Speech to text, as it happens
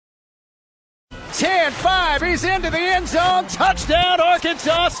10, 5, he's into the end zone. Touchdown,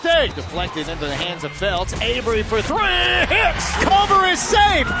 Arkansas State. Deflected into the hands of Phelps. Avery for 3 hits. Culver is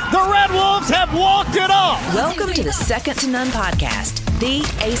safe. The Red Wolves have walked it off. Welcome to the Second to None podcast, the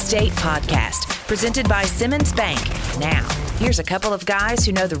A-State podcast, presented by Simmons Bank. Now, here's a couple of guys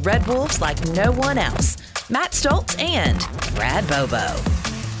who know the Red Wolves like no one else. Matt Stoltz and Brad Bobo.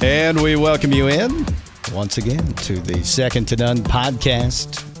 And we welcome you in once again to the Second to None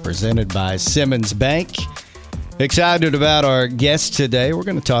podcast presented by Simmons Bank. Excited about our guest today. We're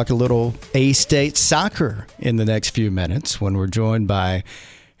going to talk a little A-State soccer in the next few minutes when we're joined by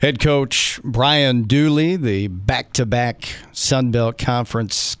head coach Brian Dooley, the back-to-back Sun Belt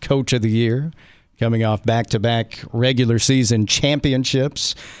Conference Coach of the Year, coming off back-to-back regular season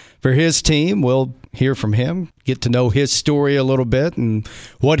championships for his team. We'll hear from him, get to know his story a little bit and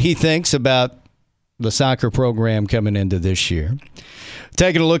what he thinks about the soccer program coming into this year.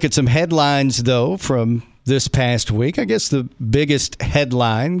 Taking a look at some headlines, though, from this past week. I guess the biggest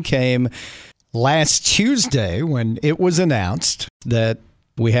headline came last Tuesday when it was announced that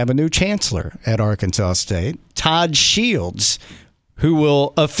we have a new chancellor at Arkansas State, Todd Shields, who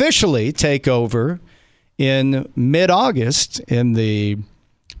will officially take over in mid-August in the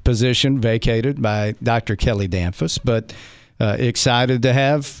position vacated by Dr. Kelly Danfus, but excited to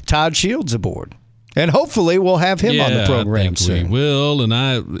have Todd Shields aboard. And hopefully we'll have him on the program soon. I think we will, and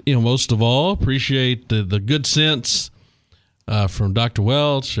I, most of all, appreciate the good sense from Dr.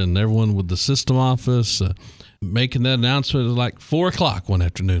 Welch and everyone with the system office making that announcement at like 4 o'clock one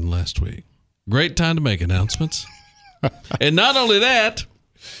afternoon last week. Great time to make announcements. And not only that,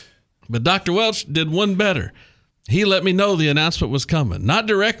 but Dr. Welch did one better. He let me know the announcement was coming. Not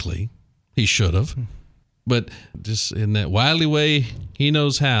directly, he should have, but just in that wily way he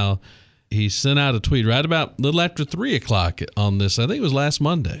knows how. He sent out a tweet right about a little after 3 o'clock on this. I think it was last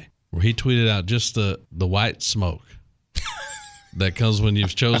Monday, where he tweeted out just the white smoke that comes when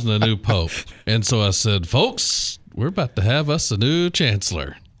you've chosen a new pope. And so I said, folks, we're about to have us a new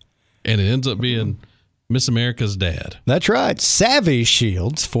chancellor. And it ends up being Miss America's dad. That's right. Savvy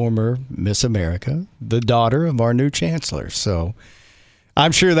Shields, former Miss America, the daughter of our new chancellor. So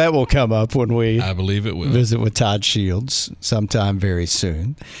I'm sure that will come up when I believe it will visit with Todd Shields sometime very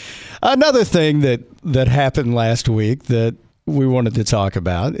soon. Another thing that happened last week that we wanted to talk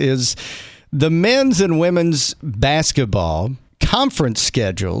about is the men's and women's basketball conference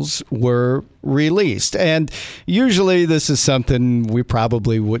schedules were released. And usually this is something we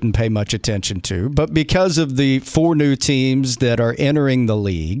probably wouldn't pay much attention to, but because of the 4 new teams that are entering the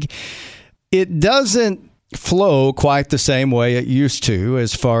league, it doesn't flow quite the same way it used to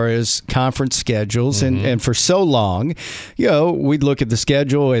as far as conference schedules. Mm-hmm. And for so long, we'd look at the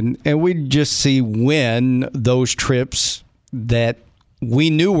schedule and we'd just see when those trips that we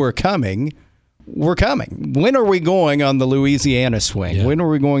knew were coming. When are we going on the Louisiana swing? Yeah. When are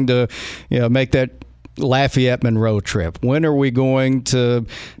we going to make that Lafayette Monroe trip? When are we going to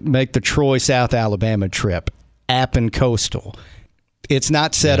make the Troy South Alabama trip? Appin Coastal. It's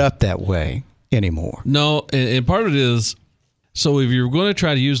not set up that way anymore. No, and part of it is, so if you're going to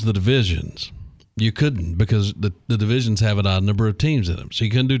try to use the divisions, you couldn't, because the divisions have an odd number of teams in them. So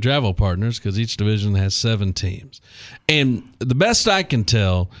you couldn't do travel partners because each division has 7 teams. And the best I can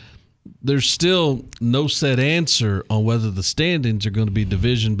tell, there's still no set answer on whether the standings are going to be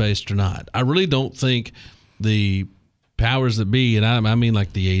division-based or not. I really don't think the powers that be, and I mean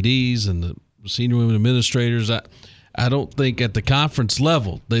like the ADs and the senior women administrators, I don't think at the conference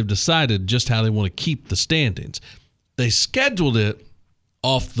level they've decided just how they want to keep the standings. They scheduled it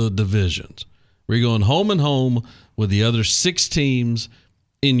off the divisions. We're going home and home with the other 6 teams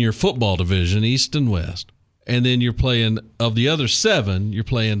in your football division, East and West. And then you're playing, of the other 7, you're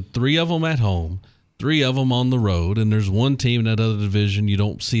playing 3 of them at home, 3 of them on the road, and there's 1 team in that other division you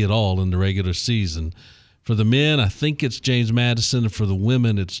don't see at all in the regular season. For the men, I think it's James Madison, and for the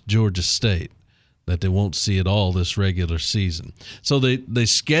women, it's Georgia State that they won't see at all this regular season. So they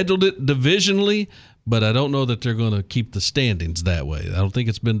scheduled it divisionally, but I don't know that they're going to keep the standings that way. I don't think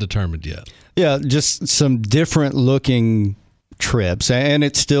it's been determined yet. Yeah, just some different looking trips, and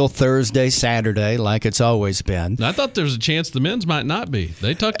it's still Thursday, Saturday, like it's always been. I thought there was a chance the men's might not be.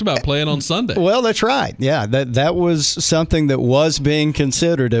 They talked about playing on Sunday. Well, that's right. Yeah, that was something that was being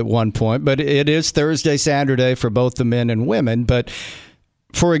considered at one point, but it is Thursday, Saturday for both the men and women. But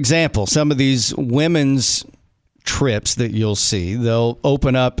for example, some of these women's trips that you'll see, they'll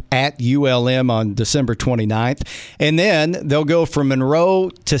open up at ULM on December 29th, and then they'll go from Monroe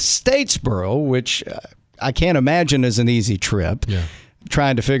to Statesboro, which I can't imagine is an easy trip. Yeah.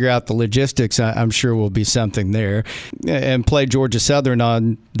 trying to figure out the logistics, I'm sure will be something there. And play Georgia Southern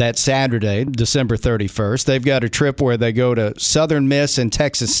on that Saturday, December 31st. They've got a trip where they go to Southern Miss and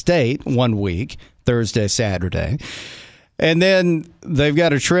Texas State 1 week, Thursday, Saturday. And then they've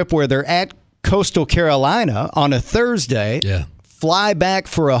got a trip where they're at Coastal Carolina on a Thursday, fly back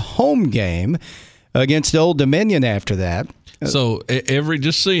for a home game against Old Dominion after that. So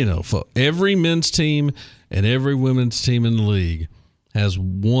just so you know, every men's team and every women's team in the league has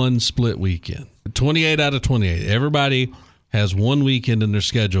one split weekend. 28 out of 28. Everybody has 1 weekend in their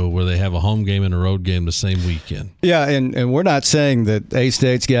schedule where they have a home game and a road game the same weekend. Yeah, and we're not saying that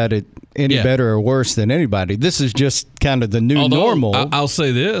A-State's got it any better or worse than anybody. This is just kind of the new normal. I'll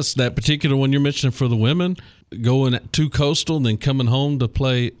say this, that particular one you're mentioning for the women, going to Coastal and then coming home to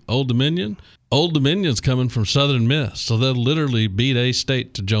play Old Dominion. Old Dominion's coming from Southern Miss, so they'll literally beat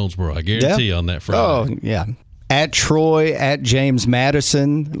A-State to Jonesboro, I guarantee you, on that Friday. Oh, yeah. At Troy, at James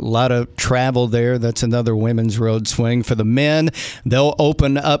Madison, a lot of travel there. That's another women's road swing. For the men, they'll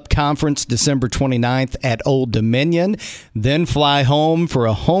open up conference December 29th at Old Dominion, then fly home for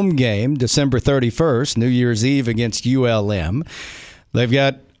a home game December 31st, New Year's Eve against ULM. They've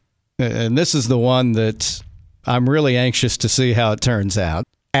got, and this is the one that I'm really anxious to see how it turns out,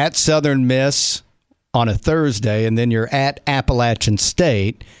 at Southern Miss on a Thursday, and then you're at Appalachian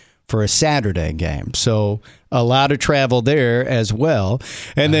State for a Saturday game. So a lot of travel there as well.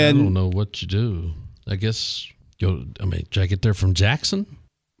 And then I don't know what you do. I guess did I get there from Jackson?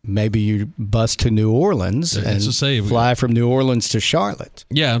 Maybe you bus to New Orleans and fly from New Orleans to Charlotte.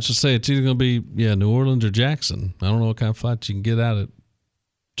 Yeah, I was just saying it's either going to be New Orleans or Jackson. I don't know what kind of flight you can get out of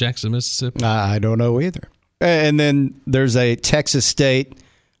Jackson, Mississippi. I don't know either. And then there's a Texas State,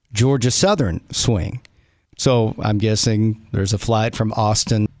 Georgia Southern swing. So I'm guessing there's a flight from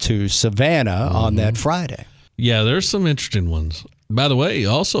Austin to Savannah on that Friday. Yeah, there's some interesting ones. By the way,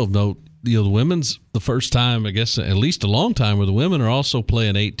 also note, the women's the first time, I guess, at least a long time, where the women are also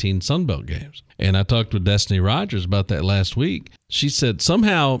playing 18 Sunbelt games. And I talked with Destiny Rogers about that last week. She said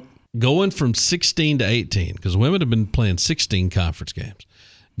somehow going from 16 to 18, because women have been playing 16 conference games,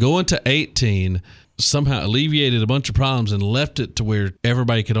 going to 18 somehow alleviated a bunch of problems and left it to where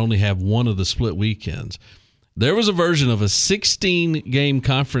everybody could only have one of the split weekends. There was a version of a 16-game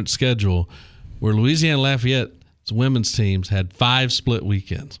conference schedule where Louisiana Lafayette's women's teams had 5 split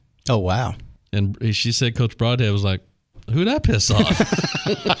weekends. Oh, wow. And she said Coach Broadhead was like, who'd I piss off?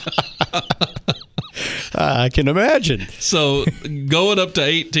 I can imagine. So going up to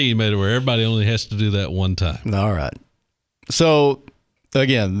 18 made it where everybody only has to do that one time. All right. So,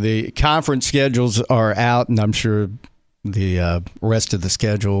 again, the conference schedules are out, and I'm sure the rest of the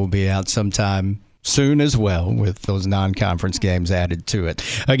schedule will be out sometime soon as well, with those non-conference games added to it.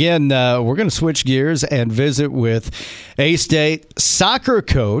 Again, we're going to switch gears and visit with A-State soccer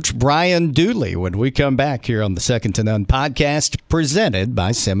coach Brian Dooley when we come back here on the Second to None podcast, presented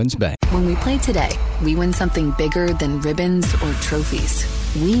by Simmons Bank. When we play today, we win something bigger than ribbons or trophies.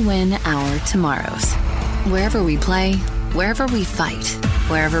 We win our tomorrows. Wherever we play, wherever we fight,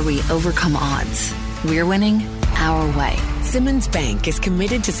 wherever we overcome odds, we're winning our way. Simmons Bank is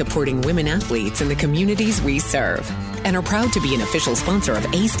committed to supporting women athletes in the communities we serve and are proud to be an official sponsor of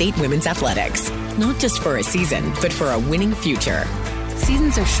A-State Women's Athletics. Not just for a season, but for a winning future.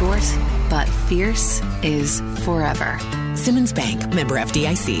 Seasons are short, but fierce is forever. Simmons Bank, member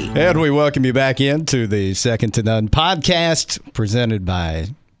FDIC. And we welcome you back into the Second to None podcast, presented by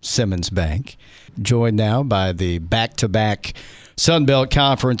Simmons Bank. Joined now by the back-to-back Sunbelt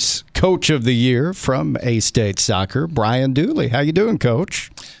Conference Coach of the Year from A-State Soccer, Brian Dooley. How you doing, Coach?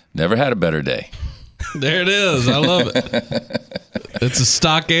 Never had a better day. There it is. I love it. It's a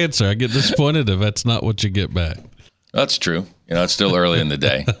stock answer. I get disappointed if that's not what you get back. That's true. It's still early in the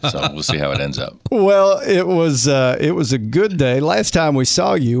day, so we'll see how it ends up. Well, it was a good day. Last time we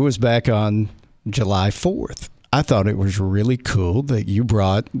saw you was back on July 4th. I thought it was really cool that you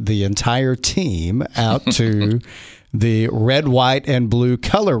brought the entire team out to the red, white, and blue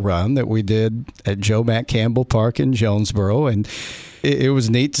color run that we did at Joe Matt Campbell Park in Jonesboro. And it was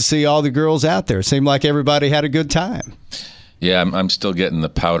neat to see all the girls out there. It seemed like everybody had a good time. Yeah, I'm still getting the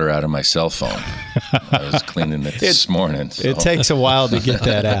powder out of my cell phone. I was cleaning it this morning. So. It takes a while to get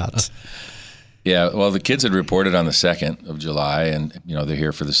that out. Yeah, well, the kids had reported on the 2nd of July, and they're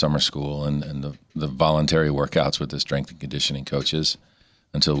here for the summer school and the voluntary workouts with the strength and conditioning coaches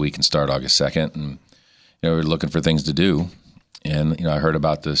until we can start August 2nd. And we're looking for things to do. And I heard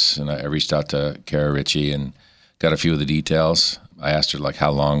about this, and I reached out to Kara Ritchie and got a few of the details. I asked her how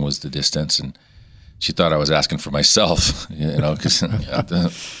long was the distance, and she thought I was asking for myself, because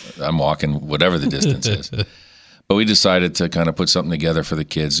I'm walking whatever the distance is. But we decided to kind of put something together for the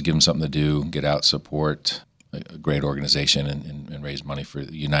kids, give them something to do, get out, support a great organization, and raise money for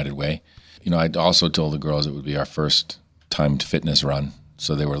the United Way. I also told the girls it would be our first timed fitness run,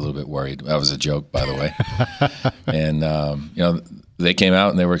 so they were a little bit worried. That was a joke, by the way. And, they came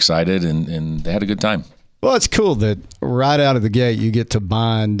out and they were excited and they had a good time. Well, it's cool that right out of the gate you get to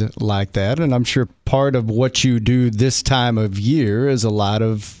bond like that. And I'm sure part of what you do this time of year is a lot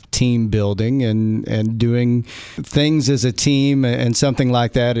of team building and doing things as a team, and something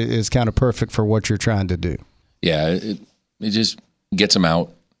like that is kind of perfect for what you're trying to do. Yeah, it just gets them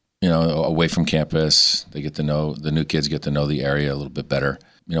out, away from campus. They get to know, the new kids get to know the area a little bit better.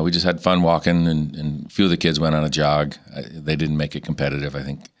 We just had fun walking, and a few of the kids went on a jog. They didn't make it competitive. I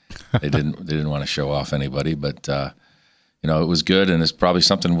think they didn't want to show off anybody, but it was good, and it's probably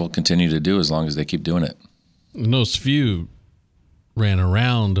something we'll continue to do as long as they keep doing it. And those few ran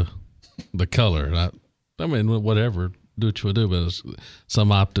around the color. I mean, whatever, do what you want to do, but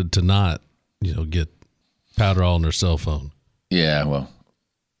some opted to not, get powder all on their cell phone. Yeah, well,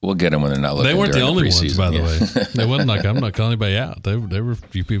 we'll get them when they're not looking. They weren't the only ones, by the yeah. way. They wasn't like, I'm not calling anybody out. There were a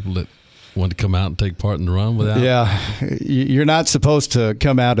few people that wanted to come out and take part in the run without. Yeah, you're not supposed to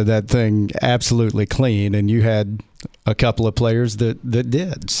come out of that thing absolutely clean, and you had a couple of players that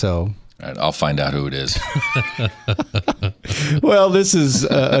did, so. All right, I'll find out who it is. Well, this is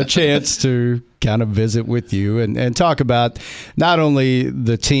a chance to kind of visit with you and talk about not only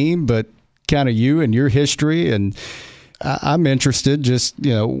the team, but kind of you and your history. And I'm interested, just,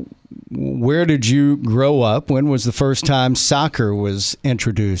 where did you grow up? When was the first time soccer was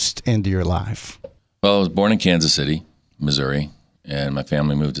introduced into your life? Well, I was born in Kansas City, Missouri, and my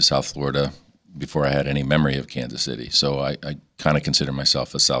family moved to South Florida before I had any memory of Kansas City. So I kind of consider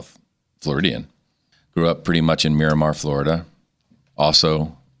myself a South Floridian. Grew up pretty much in Miramar, Florida.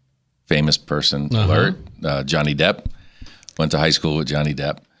 Also, famous person alert, Johnny Depp. Went to high school with Johnny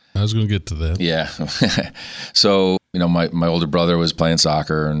Depp. I was going to get to that. Yeah. So, my older brother was playing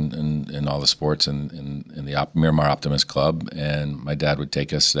soccer and all the sports in the Miramar Optimist Club, and my dad would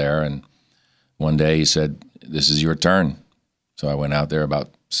take us there. And one day he said, "This is your turn." So I went out there about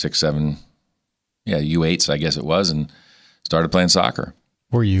 6, 7, U8s, I guess it was, and started playing soccer.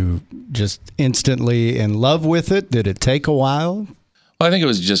 Were you just instantly in love with it? Did it take a while? Well, I think it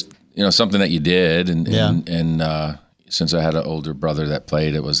was just, something that you did. And since I had an older brother that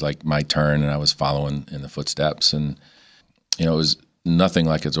played, it was like my turn, and I was following in the footsteps. And, it was nothing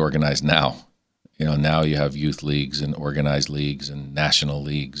like it's organized now. Now you have youth leagues and organized leagues and national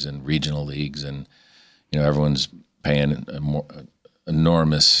leagues and regional leagues. And, everyone's paying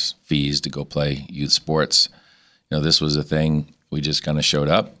enormous fees to go play youth sports. This was a thing. We just kind of showed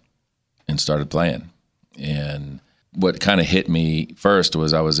up and started playing. And what kind of hit me first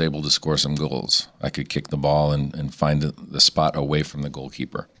was I was able to score some goals. I could kick the ball and find the spot away from the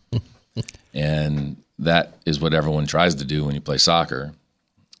goalkeeper. And that is what everyone tries to do when you play soccer.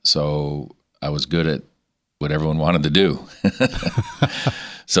 So I was good at what everyone wanted to do.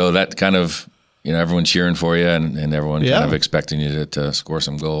 So that kind of, everyone cheering for you and everyone kind of expecting you to score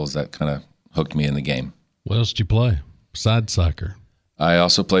some goals, that kind of hooked me in the game. What else did you play besides soccer? I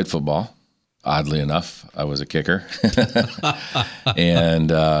also played football. Oddly enough, I was a kicker and,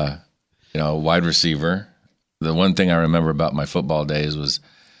 wide receiver. The one thing I remember about my football days was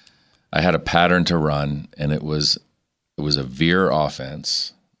I had a pattern to run, and it was a veer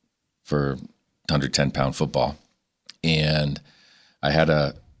offense for 110-pound football. And I had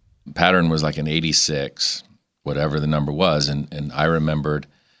a pattern was like an 86, whatever the number was. And I remembered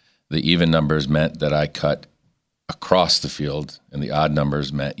the even numbers meant that I cut across the field, and the odd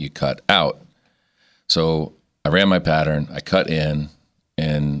numbers meant you cut out. So I ran my pattern, I cut in,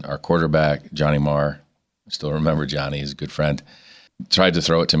 and our quarterback, Johnny Marr, I still remember Johnny, he's a good friend, tried to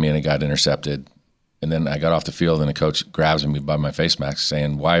throw it to me, and it got intercepted. And then I got off the field, and the coach grabs me by my face mask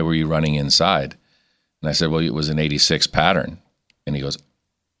saying, "Why were you running inside?" And I said, "Well, it was an 86 pattern." And he goes,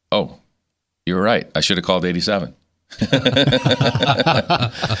 "Oh, you were right. I should have called 87. So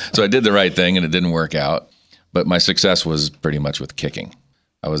I did the right thing, and it didn't work out. But my success was pretty much with kicking.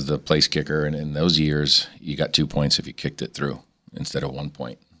 I was the place kicker, and in those years, you got 2 points if you kicked it through instead of 1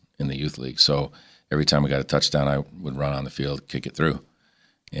 point in the youth league. So every time we got a touchdown, I would run on the field, kick it through.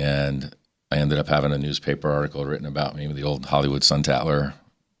 And I ended up having a newspaper article written about me with the old Hollywood Sun-Tatler,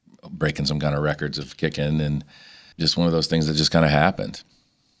 breaking some kind of records of kicking, and just one of those things that just kind of happened.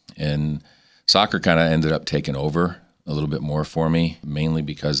 And soccer kind of ended up taking over a little bit more for me, mainly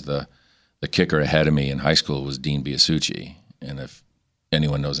because the kicker ahead of me in high school was Dean Biasucci. And if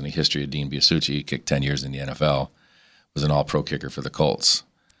anyone knows any history of Dean Biasucci, he kicked 10 years in the NFL, was an all-pro kicker for the Colts.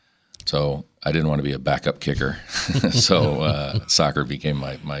 So I didn't want to be a backup kicker. So soccer became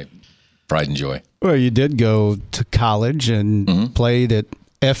my pride and joy. Well, you did go to college and played at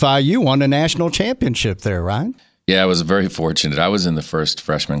FIU, won a national championship there, right? Yeah, I was very fortunate. I was in the first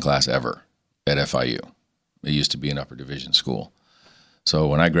freshman class ever at FIU. It used to be an upper division school. So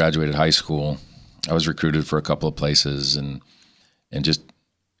when I graduated high school, I was recruited for a couple of places and just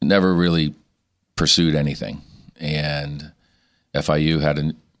never really pursued anything. And FIU had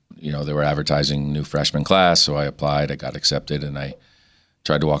they were advertising new freshman class, so I applied, I got accepted, and I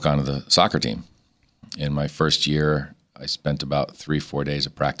tried to walk onto the soccer team. In my first year, I spent about 3-4 days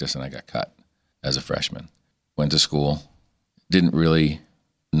of practice, and I got cut as a freshman. Went to school, didn't really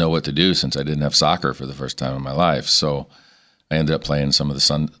know what to do since I didn't have soccer for the first time in my life. So I ended up playing some of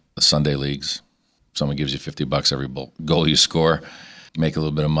the Sunday leagues. Someone gives you $50 every goal you score, make a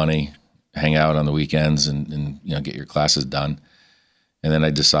little bit of money, hang out on the weekends, and get your classes done. And then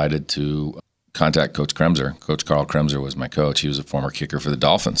I decided to contact Coach Kremser. Coach Carl Kremser was my coach. He was a former kicker for the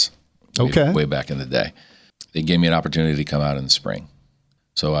Dolphins way back in the day. They gave me an opportunity to come out in the spring.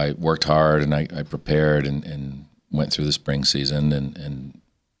 So I worked hard, and I prepared and went through the spring season and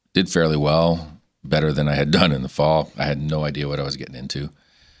did fairly well, better than I had done in the fall. I had no idea what I was getting into.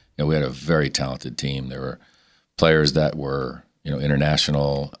 We had a very talented team. There were players that were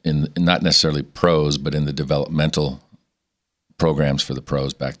international, not necessarily pros, but in the developmental programs for the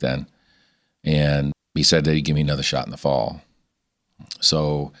pros back then. And he said that he'd give me another shot in the fall.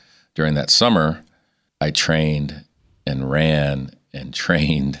 So during that summer, I trained and ran and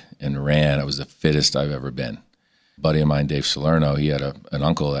trained and ran. I was the fittest I've ever been. A buddy of mine, Dave Salerno, he had an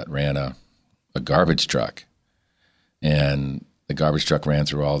uncle that ran a garbage truck. And the garbage truck ran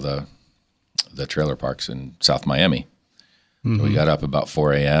through all the trailer parks in South Miami. Mm-hmm. So we got up about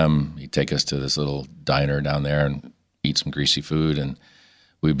 4 a.m. He'd take us to this little diner down there and eat some greasy food, and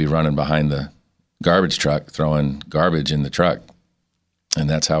we'd be running behind the garbage truck, throwing garbage in the truck. And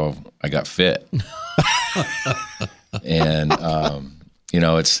that's how I got fit. And,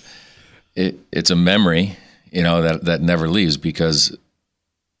 it's a memory, that never leaves, because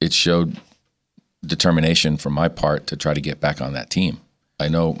it showed determination from my part to try to get back on that team. I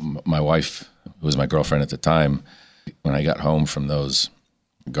know my wife, who was my girlfriend at the time, when I got home from those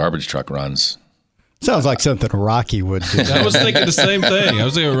garbage truck runs. Sounds like something Rocky would do. I was thinking the same thing. I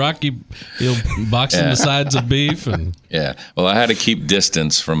was thinking Rocky, boxing the sides of beef. Yeah. Well, I had to keep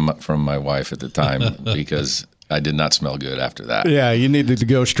distance from my wife at the time because I did not smell good after that. Yeah, you needed to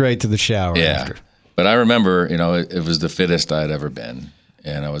go straight to the shower after. But I remember, it was the fittest I had ever been,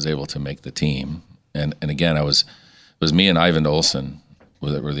 and I was able to make the team. And again, it was me and Ivan Olsen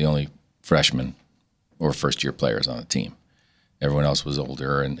were the only freshmen or first-year players on the team. Everyone else was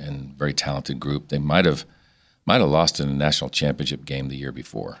older and very talented group. They might have lost in a national championship game the year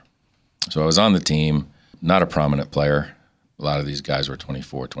before. So I was on the team, not a prominent player. A lot of these guys were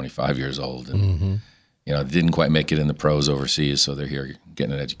 24, 25 years old, and didn't quite make it in the pros overseas. So they're here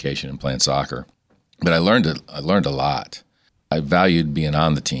getting an education and playing soccer. But I learned a lot. I valued being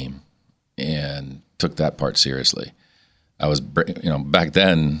on the team and took that part seriously. I was, back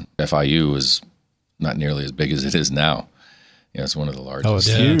then FIU was not nearly as big as it is now. It's one of the largest. Oh, it's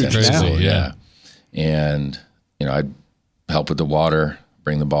huge. Crazy, yeah. And, I'd help with the water,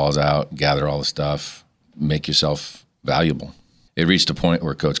 bring the balls out, gather all the stuff, make yourself valuable. It reached a point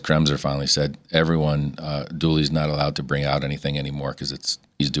where Coach Kremser finally said, everyone, Dooley's not allowed to bring out anything anymore because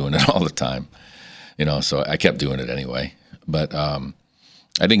he's doing it all the time. So I kept doing it anyway. But I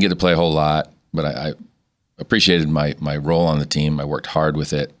didn't get to play a whole lot, but I appreciated my role on the team. I worked hard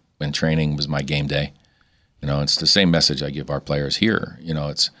with it, and training was my game day. It's the same message I give our players here.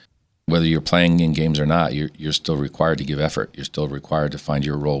 It's whether you're playing in games or not, you're still required to give effort. You're still required to find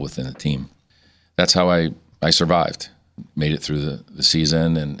your role within the team. That's how I survived, made it through the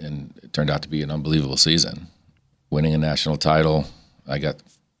season, and it turned out to be an unbelievable season. Winning a national title, I got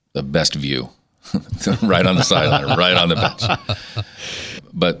the best view, right on the sideline, right on the bench.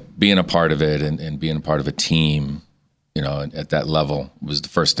 But being a part of it and being a part of a team, at that level was the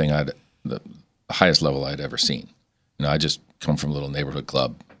first thing the highest level I'd ever seen. I just come from a little neighborhood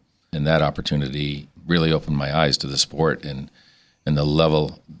club, and that opportunity really opened my eyes to the sport and the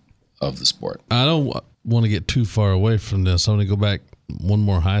level of the sport. I don't want to get too far away from this. I want to go back one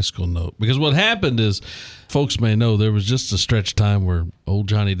more high school note, because what happened is, folks may know, there was just a stretch time where old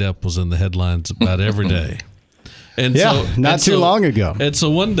Johnny Depp was in the headlines about every day. And not too long ago. And so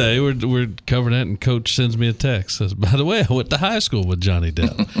one day we're covering it, and Coach sends me a text, says, by the way, I went to high school with Johnny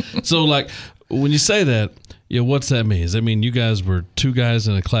Depp. So when you say that, what's that mean? Does that mean you guys were two guys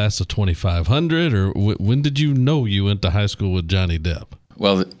in a class of 2,500, or when did you know you went to high school with Johnny Depp?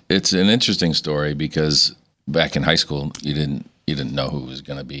 Well, it's an interesting story because back in high school, you didn't know who was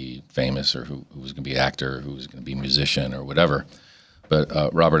going to be famous or who was going to be an actor, or who was going to be a musician or whatever.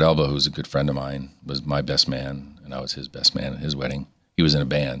 But Robert Elba, who's a good friend of mine, was my best man, and I was his best man at his wedding. He was in a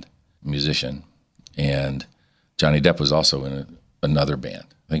band, a musician, and Johnny Depp was also in another band.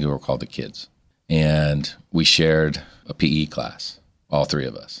 I think we were called the Kids. And we shared a PE class, all three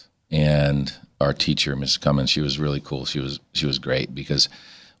of us. And our teacher, Mrs. Cummins, she was really cool. She was great because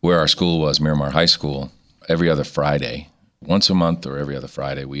where our school was, Miramar High School, every other Friday, once a month or every other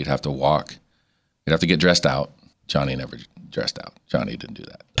Friday, we'd have to walk. We'd have to get dressed out. Johnny never dressed out. Johnny didn't do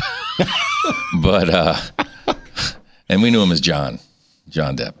that. But, and we knew him as John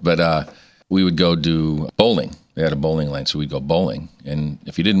Depp. But we would go do bowling. They had a bowling lane, so we'd go bowling. And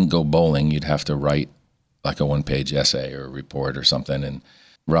if you didn't go bowling, you'd have to write like a one-page essay or a report or something. And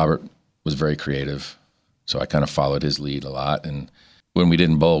Robert was very creative, so I kind of followed his lead a lot. And when we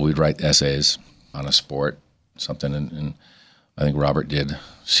didn't bowl, we'd write essays on a sport, something. And I think Robert did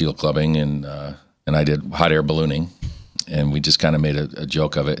seal clubbing, and I did hot air ballooning. And we just kind of made a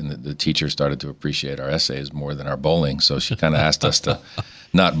joke of it, and the teacher started to appreciate our essays more than our bowling. So she kind of asked us to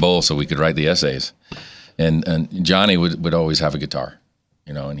not bowl so we could write the essays. And Johnny would always have a guitar,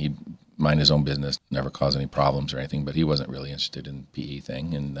 and he'd mind his own business, never cause any problems or anything, but he wasn't really interested in the PE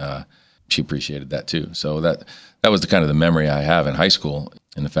thing, and she appreciated that too. So that was the kind of the memory I have in high school,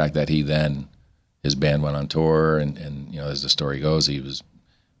 and the fact that his band went on tour, and as the story goes,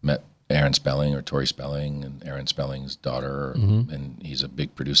 met Aaron Spelling or Tori Spelling, and Aaron Spelling's daughter, and he's a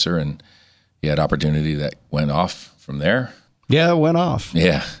big producer, and he had opportunity that went off from there. Yeah, it went off.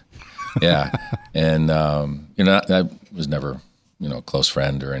 Yeah. And, I was never, a close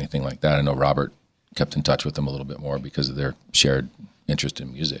friend or anything like that. I know Robert kept in touch with them a little bit more because of their shared interest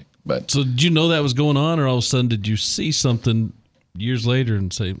in music. But so did you know that was going on, or all of a sudden did you see something years later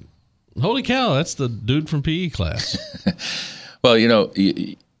and say, holy cow, that's the dude from PE class? Well,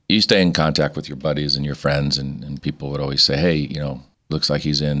 you stay in contact with your buddies and your friends, and people would always say, hey, looks like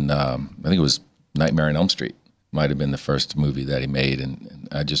he's in, I think it was Nightmare on Elm Street. Might have been the first movie that he made, and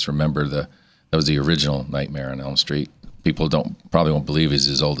I just remember that was the original Nightmare on Elm Street. People probably won't believe he's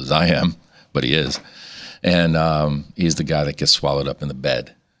as old as I am, but he is, and he's the guy that gets swallowed up in the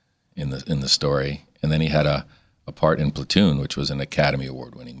bed in the story. And then he had a part in Platoon, which was an Academy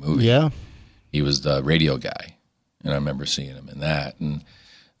Award-winning movie. Yeah, he was the radio guy, and I remember seeing him in that. And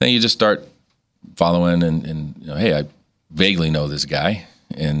then you just start following, and hey, I vaguely know this guy,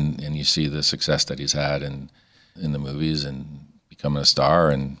 and you see the success that he's had in the movies and becoming a star,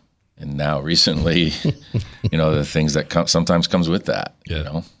 and now recently, the things that sometimes comes with that.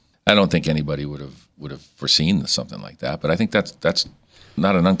 Yeah. I don't think anybody would have foreseen something like that, but I think that's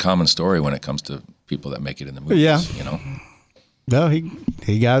not an uncommon story when it comes to people that make it in the movies. Yeah. No,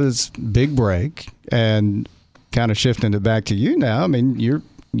 he got his big break, and kind of shifting it back to you now. I mean,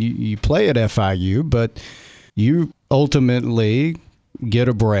 you play at FIU, but you ultimately get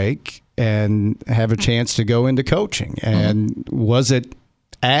a break and have a chance to go into coaching. And was it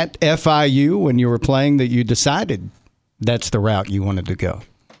at FIU when you were playing that you decided that's the route you wanted to go?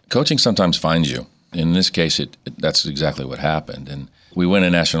 Coaching sometimes finds you. In this case, that's exactly what happened. And we win a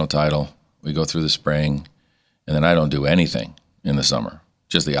national title. We go through the spring, and then I don't do anything in the summer,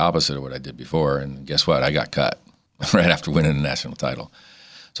 just the opposite of what I did before. And guess what? I got cut right after winning a national title.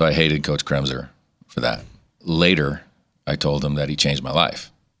 So I hated Coach Kremser for that. Later, I told him that he changed my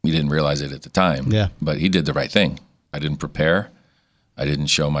life. He didn't realize it at the time, but he did the right thing. I didn't prepare. I didn't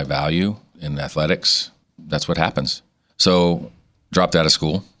show my value in athletics. That's what happens. So dropped out of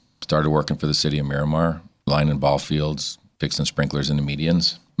school, started working for the city of Miramar, lining ball fields, fixing sprinklers in the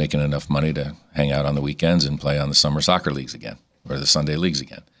medians, making enough money to hang out on the weekends and play on the summer soccer leagues again, or the Sunday leagues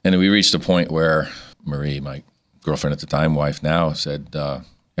again. And we reached a point where Marie, my girlfriend at the time, wife now, said, got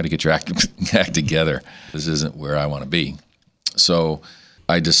to get your act together. This isn't where I want to be. So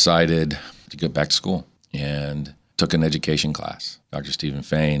I decided to get back to school and took an education class. Dr. Stephen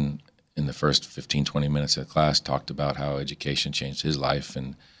Fain, in the first 15, 20 minutes of the class, talked about how education changed his life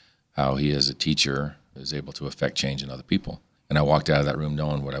and how he, as a teacher, is able to affect change in other people. And I walked out of that room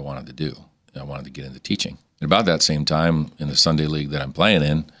knowing what I wanted to do. I wanted to get into teaching. And about that same time, in the Sunday league that I'm playing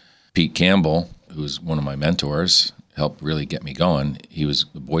in, Pete Campbell, who's one of my mentors, helped really get me going. He was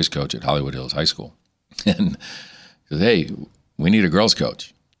the boys coach at Hollywood Hills High School. And he says, hey, we need a girls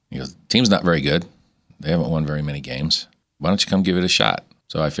coach. He goes, the team's not very good. They haven't won very many games. Why don't you come give it a shot?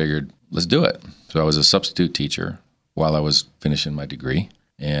 So I figured, let's do it. So I was a substitute teacher while I was finishing my degree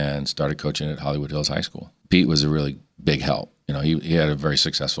and started coaching at Hollywood Hills High School. Pete was a really big help. He had a very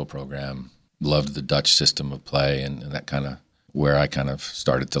successful program, loved the Dutch system of play, and that kind of where I kind of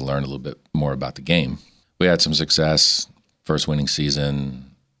started to learn a little bit more about the game. We had some success, first winning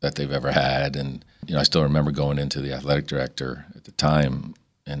season that they've ever had. And, I still remember going into the athletic director at the time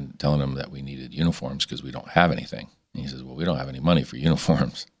and telling him that we needed uniforms because we don't have anything. And he says, well, we don't have any money for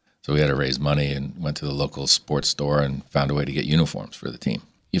uniforms. So we had to raise money and went to the local sports store and found a way to get uniforms for the team.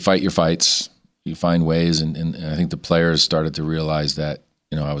 You fight your fights, you find ways, and I think the players started to realize that,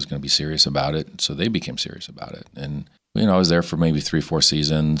 I was going to be serious about it. So they became serious about it. And, I was there for maybe 3-4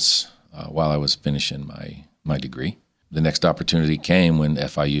 seasons while I was finishing my degree. The next opportunity came when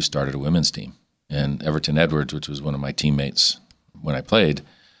FIU started a women's team. And Everton Edwards, which was one of my teammates when I played,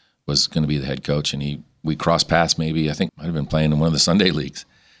 was going to be the head coach. And we crossed paths maybe, I think I might have been playing in one of the Sunday leagues.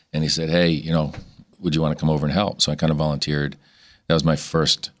 And he said, hey, would you want to come over and help? So I kind of volunteered. That was my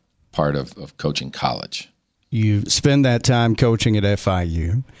first part of coaching college. You spend that time coaching at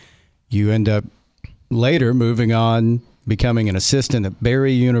FIU. You end up later moving on, becoming an assistant at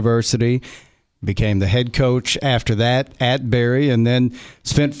Barry University, became the head coach after that at Barry, and then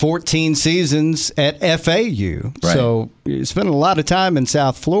spent 14 seasons at FAU. Right. So you spent a lot of time in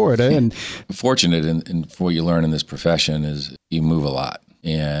South Florida. And fortunate, and what you learn in this profession is you move a lot.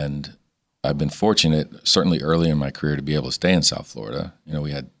 And I've been fortunate, certainly early in my career, to be able to stay in South Florida.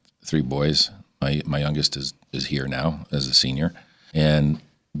 We had 3 boys. My youngest is here now as a senior. And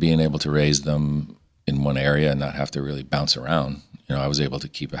being able to raise them in one area and not have to really bounce around, I was able to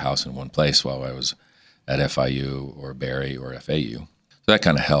keep a house in one place while I was at FIU or Barry or FAU. So that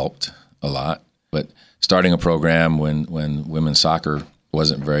kind of helped a lot. But starting a program when women's soccer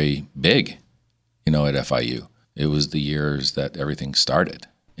wasn't very big, at FIU, it was the years that everything started.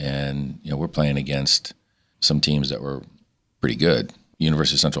 And, we're playing against some teams that were pretty good.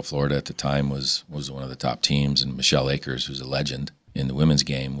 University of Central Florida at the time was one of the top teams, and Michelle Akers, who's a legend in the women's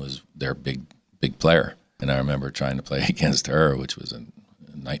game, was their big player. And I remember trying to play against her, which was a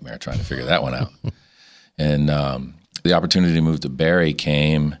nightmare trying to figure that one out. And the opportunity to move to Barry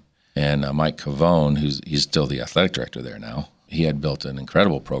came, and Mike Cavone, he's still the athletic director there now, he had built an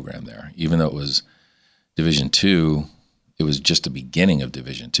incredible program there. Even though it was Division II, it was just the beginning of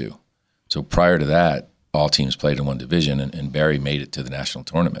Division II. So prior to that, all teams played in one division, and Barry made it to the national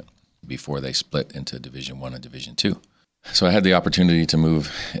tournament before they split into Division I and Division II. So I had the opportunity to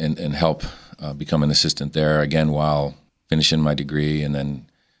move and help become an assistant there, again, while finishing my degree and then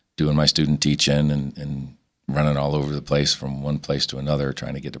doing my student teaching and running all over the place from one place to another,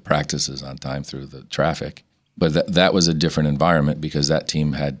 trying to get to practices on time through the traffic. But that was a different environment because that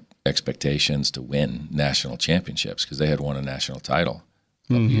team had expectations to win national championships because they had won a national title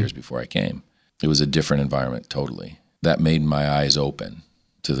a couple years before I came. It was a different environment totally. That made my eyes open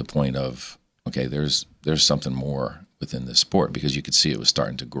to the point of, okay, there's something more within this sport because you could see it was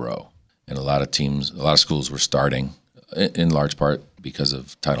starting to grow. And a lot of schools were starting, in large part because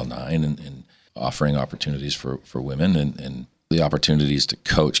of Title IX and offering opportunities for women, and the opportunities to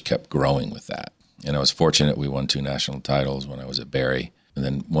coach kept growing with that. And I was fortunate we won 2 national titles when I was at Barry. And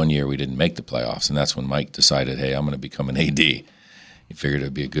then one year we didn't make the playoffs, and that's when Mike decided, hey, I'm going to become an AD. He figured it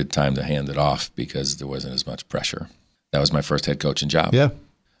would be a good time to hand it off because there wasn't as much pressure. That was my first head coaching job. Yeah.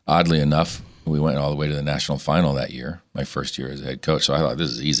 Oddly enough, we went all the way to the national final that year, my first year as a head coach. So I thought, this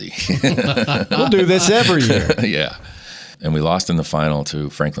is easy. We'll do this every year. Yeah. And we lost in the final to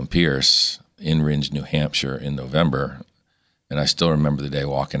Franklin Pierce in Ringe, New Hampshire in November. And I still remember the day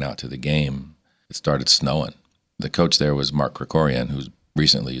walking out to the game. It started snowing. The coach there was Mark Krikorian, who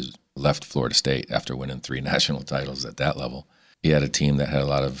recently left Florida State after winning 3 national titles at that level. He had a team that had a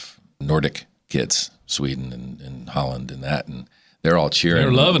lot of Nordic kids, Sweden and Holland and that, and they're all cheering.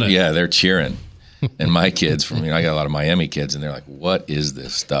 They're loving it. Yeah, they're cheering. And my kids I got a lot of Miami kids, and they're like, what is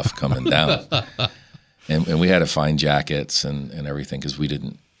this stuff coming down? and we had to find jackets and everything because we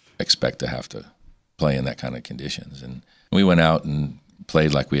didn't expect to have to play in that kind of conditions. And we went out and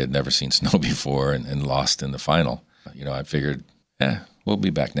played like we had never seen snow before and lost in the final. I figured, we'll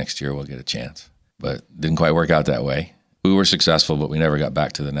be back next year. We'll get a chance. But didn't quite work out that way. We were successful, but we never got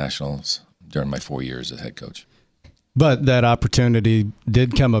back to the Nationals during my 4 years as head coach. But that opportunity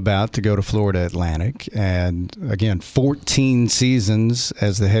did come about to go to Florida Atlantic. And again, 14 seasons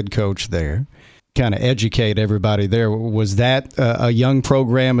as the head coach there, kind of educate everybody there. Was that a young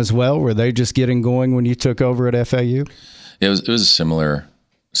program as well? Were they just getting going when you took over at FAU? It was a similar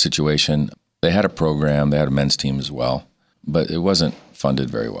situation. They had a program, they had a men's team as well, but it wasn't funded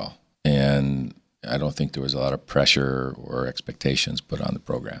very well. And I don't think there was a lot of pressure or expectations put on the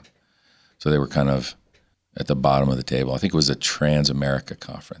program. So they were kind of at the bottom of the table. I think it was a Trans-America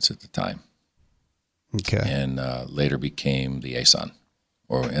conference at the time. Okay. And later became the ASUN,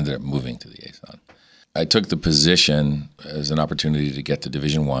 or ended up moving to the ASUN. I took the position as an opportunity to get to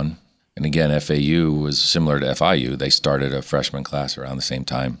Division I. And again, FAU was similar to FIU. They started a freshman class around the same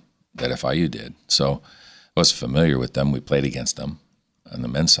time that FIU did. So I was familiar with them. We played against them on the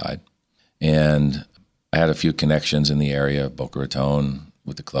men's side. And I had a few connections in the area of Boca Raton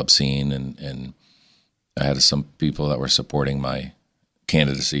with the club scene, and I had some people that were supporting my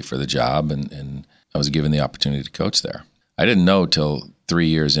candidacy for the job, and I was given the opportunity to coach there. I didn't know till 3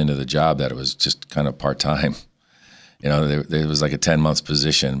 years into the job that it was just kind of part-time. You know, it was like a 10-month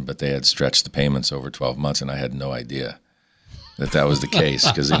position, but they had stretched the payments over 12 months, and I had no idea that was the case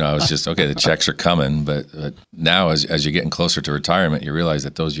because, you know, I was just, okay, the checks are coming. But now as you're getting closer to retirement, you realize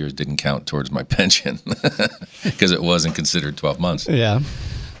that those years didn't count towards my pension because it wasn't considered 12 months. Yeah.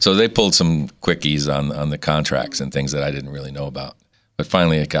 So they pulled some quickies on the contracts and things that I didn't really know about. But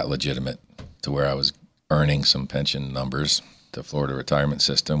finally it got legitimate to where I was earning some pension numbers, the Florida retirement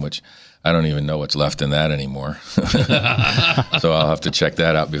system, which I don't even know what's left in that anymore. So I'll have to check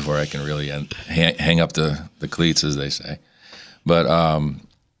that out before I can really hang up the cleats, as they say. But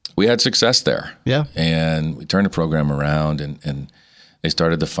we had success there. Yeah. And we turned the program around, and they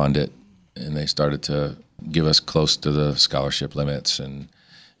started to fund it, and they started to give us close to the scholarship limits, and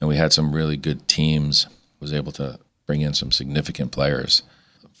we had some really good teams. Was able to bring in some significant players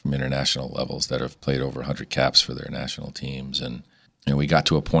from international levels that have played over 100 caps for their national teams. And we got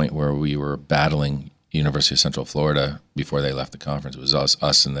to a point where we were battling University of Central Florida before they left the conference. It was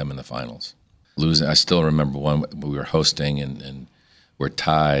us and them in the finals. Losing, I still remember one we were hosting and we're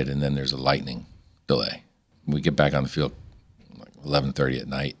tied, and then there's a lightning delay. We get back on the field like 11:30 at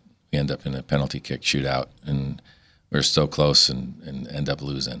night. We end up in a penalty kick shootout, and we're so close and end up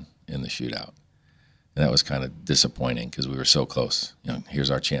losing in the shootout. And that was kind of disappointing because we were so close. You know, here's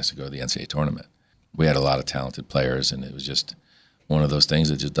our chance to go to the NCAA tournament. We had a lot of talented players, and it was just one of those things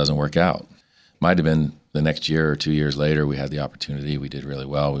that just doesn't work out. Might have been the next year or 2 years later, we had the opportunity. We did really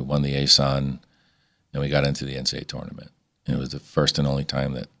well. We won the ASUN, and we got into the NCAA tournament. And it was the first and only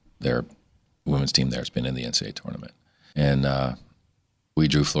time that their women's team there has been in the NCAA tournament. And we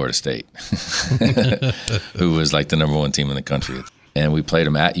drew Florida State, who was like the number one team in the country. And we played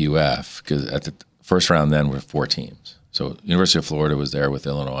them at UF because at the first round then were 4 teams. So University of Florida was there with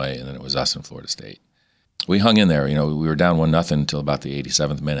Illinois, and then it was us and Florida State. We hung in there. You know, we were down 1-0 until about the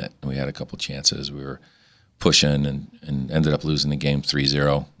 87th minute, and we had a couple chances. We were pushing and ended up losing the game 3-0.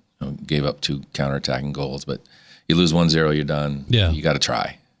 You know, gave up 2 counterattacking goals, but you lose 1-0, you're done. Yeah. You got to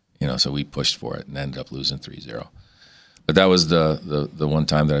try. You know, so we pushed for it and ended up losing 3-0. But that was the one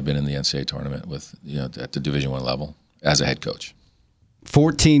time that I've been in the NCAA tournament with, you know, at the Division I level as a head coach.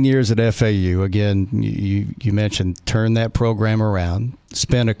 14 years at FAU. Again, you mentioned turn that program around.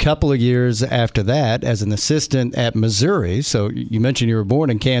 Spent a couple of years after that as an assistant at Missouri. So you mentioned you were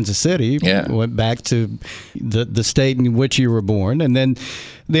born in Kansas City. Yeah. Went back to the state in which you were born. And then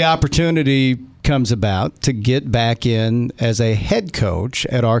the opportunity comes about to get back in as a head coach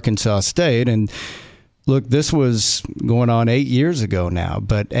at Arkansas State. And look, this was going on 8 years ago now.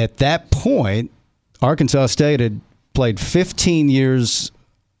 But at that point, Arkansas State had played 15 years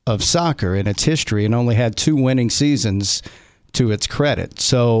of soccer in its history and only had 2 winning seasons to its credit.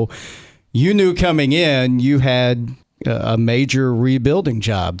 So you knew coming in you had a major rebuilding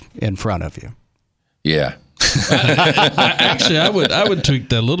job in front of you. Yeah. Actually, I would tweak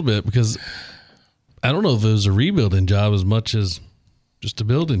that a little bit because I don't know if it was a rebuilding job as much as just a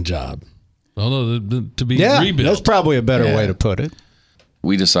building job. I don't know, to be rebuilt. That's probably a better way to put it.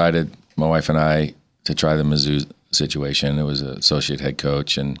 We decided, my wife and I, to try the Mizzou situation. It was an associate head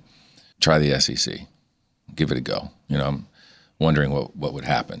coach, and try the SEC, give it a go. You know, I'm wondering what would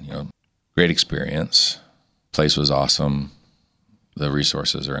happen. You know, great experience. Place was awesome. The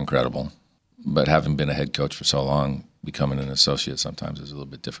resources are incredible. But having been a head coach for so long, becoming an associate sometimes is a little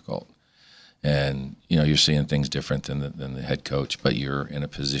bit difficult. And you know, you're seeing things different than the head coach, but you're in a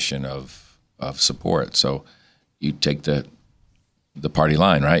position of support. So you take the party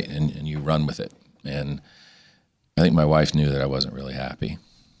line, right, and you run with it. And I think my wife knew that I wasn't really happy.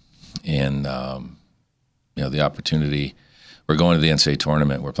 And, you know, the opportunity, we're going to the NCAA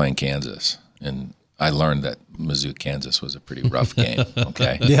tournament, we're playing Kansas. And I learned that Mizzou, Kansas was a pretty rough game,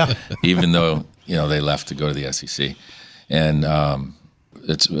 okay? Yeah. Even though, you know, they left to go to the SEC. And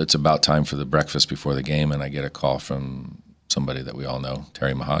it's about time for the breakfast before the game, and I get a call from somebody that we all know,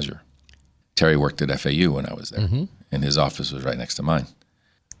 Terry Mahajer. Terry worked at FAU when I was there, and his office was right next to mine.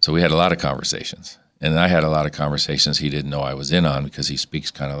 So we had a lot of conversations. And I had a lot of conversations he didn't know I was in on because he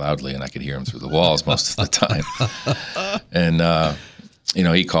speaks kind of loudly and I could hear him through the walls most of the time. And, you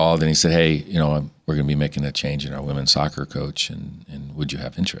know, he called and he said, hey, you know, we're going to be making a change in our women's soccer coach and would you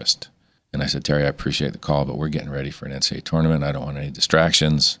have interest? And I said, Terry, I appreciate the call, but we're getting ready for an NCAA tournament. I don't want any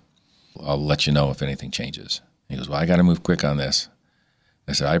distractions. I'll let you know if anything changes. He goes, well, I got to move quick on this.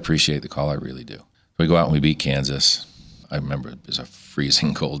 I said, I appreciate the call. I really do. We go out and we beat Kansas. I remember it was a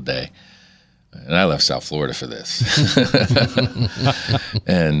freezing cold day. And I left South Florida for this.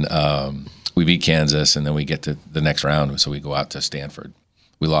 And we beat Kansas, and then we get to the next round. So we go out to Stanford.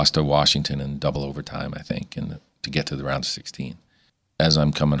 We lost to Washington in double overtime, I think, to get to the round of 16. As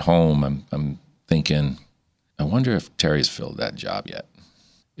I'm coming home, I'm thinking, I wonder if Terry's filled that job yet.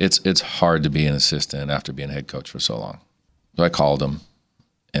 It's hard to be an assistant after being a head coach for so long. So I called him,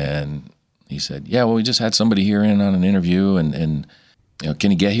 and he said, yeah, well, we just had somebody here in on an interview, and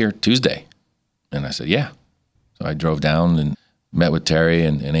can you get here Tuesday? And I said, yeah. So I drove down and met with Terry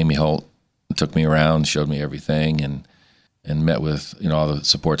and Amy Holt, took me around, showed me everything, and met with all the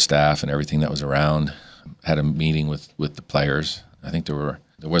support staff and everything that was around. Had a meeting with the players. I think there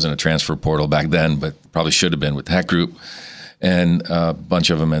wasn't a transfer portal back then, but probably should have been with that group. And a bunch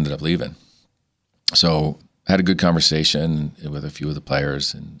of them ended up leaving. So I had a good conversation with a few of the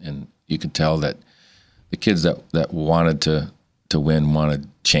players, and you could tell that the kids that wanted to win wanted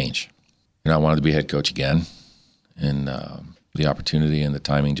change. I wanted to be head coach again, and the opportunity and the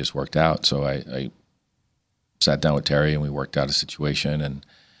timing just worked out. So I sat down with Terry, and we worked out a situation, and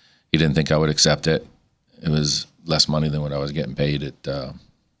he didn't think I would accept it. It was less money than what I was getting paid at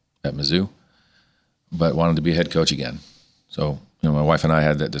Mizzou, but wanted to be head coach again. So my wife and I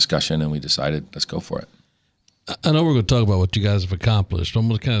had that discussion, and we decided, let's go for it. I know we're going to talk about what you guys have accomplished. I'm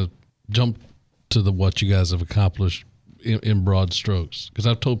going to kind of jump to what you guys have accomplished in broad strokes, because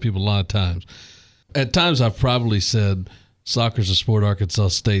I've told people a lot of times. At times I've probably said soccer's a sport Arkansas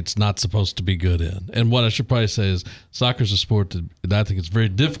State's not supposed to be good in. And what I should probably say is soccer's a sport that I think it's very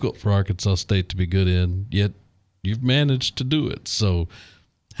difficult for Arkansas State to be good in, yet you've managed to do it. So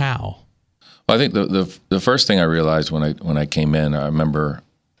how? Well, I think the first thing I realized when I came in, I remember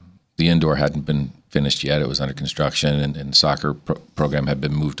the indoor hadn't been finished yet. It was under construction, and soccer program had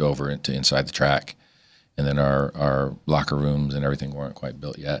been moved over into inside the track. And then our locker rooms and everything weren't quite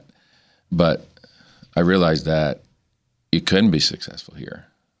built yet. But I realized that you couldn't be successful here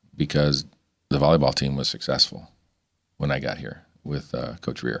because the volleyball team was successful when I got here with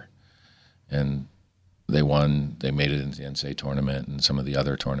Coach Rear. And they won. They made it into the NCAA tournament and some of the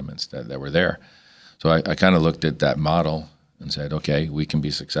other tournaments that were there. So I kind of looked at that model and said, okay, we can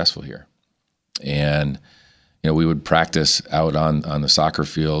be successful here. And we would practice out on the soccer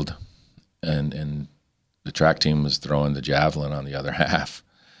field, and the track team was throwing the javelin on the other half,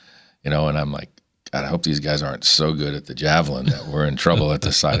 and I'm like, God, I hope these guys aren't so good at the javelin that we're in trouble at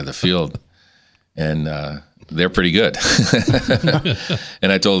the side of the field. And they're pretty good.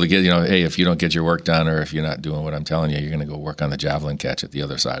 And I told the kid, hey, if you don't get your work done, or if you're not doing what I'm telling you, you're going to go work on the javelin catch at the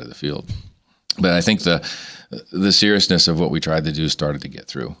other side of the field. But I think the seriousness of what we tried to do started to get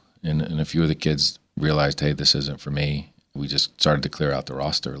through. And a few of the kids realized, hey, this isn't for me. We just started to clear out the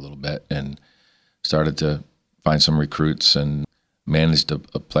roster a little bit and started to find some recruits, and managed a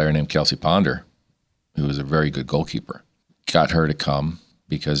player named Kelsey Ponder, who was a very good goalkeeper. Got her to come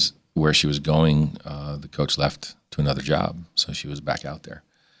because where she was going, the coach left to another job, so she was back out there.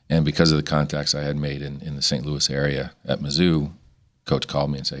 And because of the contacts I had made in the St. Louis area at Mizzou, coach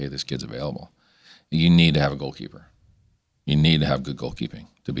called me and said, hey, this kid's available. You need to have a goalkeeper. You need to have good goalkeeping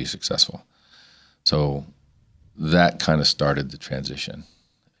to be successful. So that kind of started the transition.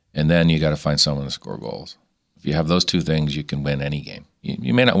 And then you got to find someone to score goals. If you have those two things, you can win any game.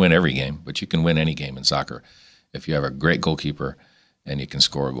 You may not win every game, but you can win any game in soccer if you have a great goalkeeper and you can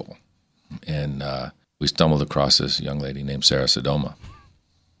score a goal. And we stumbled across this young lady named Sarah Sodoma.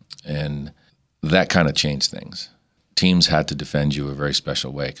 And that kind of changed things. Teams had to defend you a very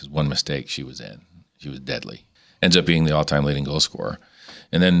special way because one mistake she was in. She was deadly. Ends up being the all-time leading goal scorer.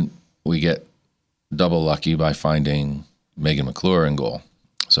 And then we get double lucky by finding Megan McClure in goal.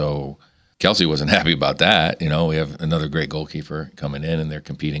 So Kelsey wasn't happy about that. We have another great goalkeeper coming in, and they're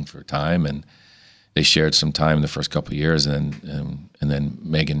competing for time. And they shared some time the first couple of years, and then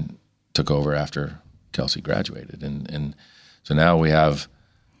Megan took over after Kelsey graduated. And so now we have,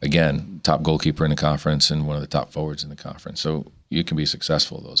 again, top goalkeeper in the conference and one of the top forwards in the conference. So you can be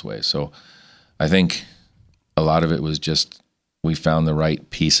successful those ways. So I think a lot of it was just we found the right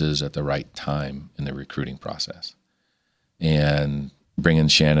pieces at the right time in the recruiting process. And bringing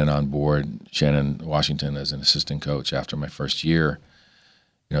Shannon on board, Shannon Washington as an assistant coach after my first year,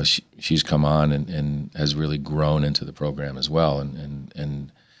 she's come on and has really grown into the program as well.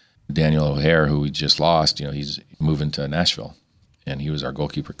 And Daniel O'Hare, who we just lost, he's moving to Nashville, and he was our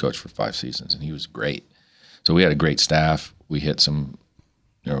goalkeeper coach for 5 seasons, and he was great. So we had a great staff. We hit some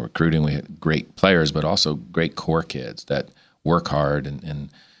recruiting. We had great players, but also great core kids that work hard and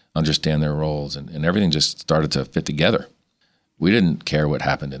understand their roles, and everything just started to fit together. We didn't care what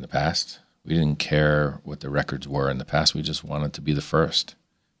happened in the past. We didn't care what the records were in the past. We just wanted to be the first.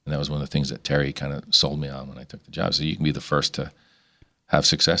 And that was one of the things that Terry kind of sold me on when I took the job. So you can be the first to have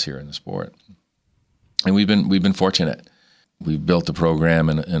success here in the sport. And we've been fortunate. We've built the program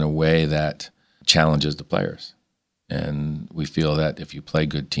in a way that challenges the players. And we feel that if you play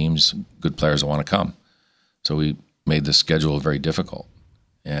good teams, good players will want to come. So we made the schedule very difficult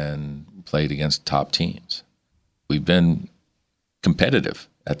and played against top teams. We've been competitive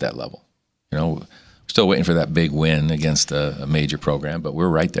at that level. We're still waiting for that big win against a major program, but we're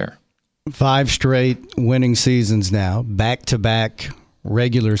right there. 5 straight winning seasons now, back-to-back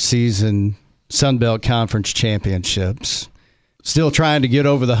regular season Sun Belt Conference championships. Still trying to get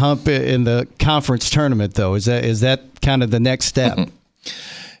over the hump in the conference tournament, though. Is that kind of the next step?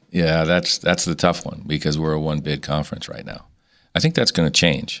 Yeah, that's the tough one because we're a one-bid conference right now. I think that's going to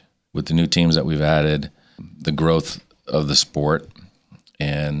change with the new teams that we've added, the growth of the sport,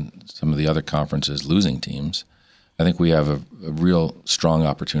 and some of the other conferences losing teams. I think we have a real strong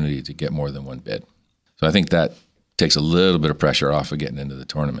opportunity to get more than one bid. So I think that takes a little bit of pressure off of getting into the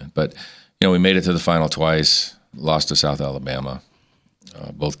tournament. But, we made it to the final twice, lost to South Alabama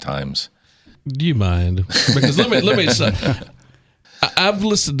both times. Do you mind? Because let me say, I've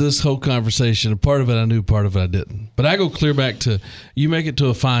listened to this whole conversation, and part of it I knew, part of it I didn't. But I go clear back to you make it to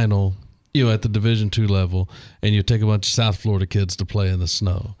a final, at the Division II level, and you take a bunch of South Florida kids to play in the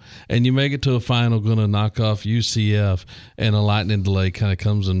snow. And you make it to a final going to knock off UCF, and a lightning delay kind of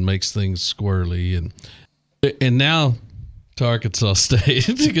comes and makes things squirrely. And now to Arkansas State,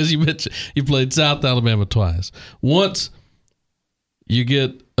 because you played South Alabama twice. Once you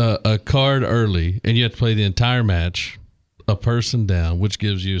get a card early, and you have to play the entire match, a person down, which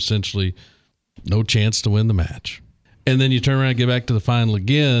gives you essentially no chance to win the match. And then you turn around and get back to the final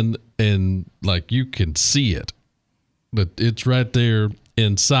again, and you can see it. But it's right there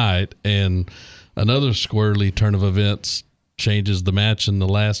in sight, and another squirrely turn of events changes the match in the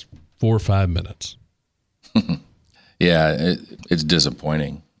last 4 or 5 minutes. Yeah, it's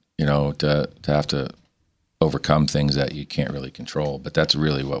disappointing, to have to overcome things that you can't really control. But that's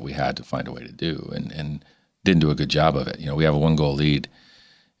really what we had to find a way to do, and didn't do a good job of it. We have a 1-goal lead,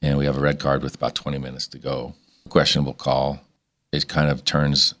 and we have a red card with about 20 minutes to go. Questionable call. It kind of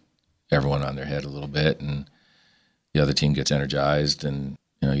turns everyone on their head a little bit, and the other team gets energized, and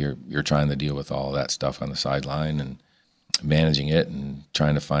you're trying to deal with all that stuff on the sideline and managing it and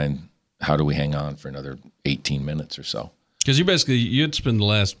trying to find how do we hang on for another 18 minutes or so. Because you'd spend the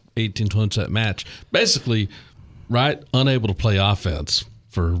last 18, 20 minutes of that match basically, right, unable to play offense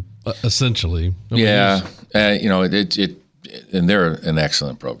for essentially. Yeah, and they're an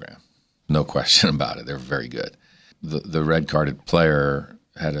excellent program. No question about it. They're very good. The red-carded player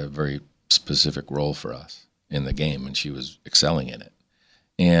had a very specific role for us in the game, and she was excelling in it.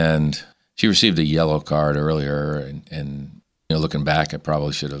 And she received a yellow card earlier, and looking back, I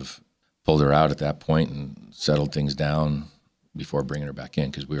probably should have pulled her out at that point and settled things down before bringing her back in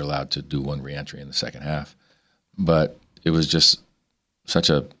because we were allowed to do 1 reentry in the second half. But it was just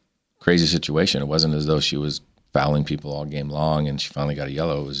such a crazy situation. It wasn't as though she was fouling people all game long and she finally got a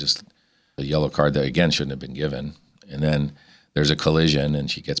yellow. It was just a yellow card that, again, shouldn't have been given. And then there's a collision, and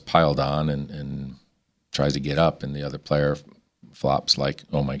she gets piled on and tries to get up, and the other player flops like,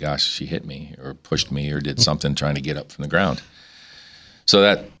 oh, my gosh, she hit me or pushed me or did something trying to get up from the ground. So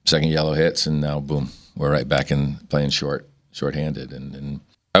that second yellow hits, and now, boom, we're right back in playing shorthanded. And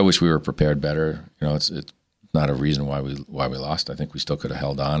I wish we were prepared better. It's not a reason why we lost. I think we still could have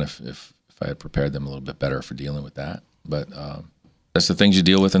held on if I had prepared them a little bit better for dealing with that. But that's the things you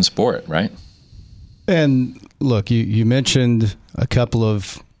deal with in sport, right? And look, you mentioned a couple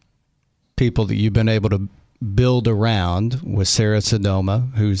of people that you've been able to build around with Sarah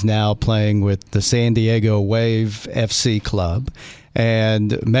Sodoma, who's now playing with the San Diego Wave FC club,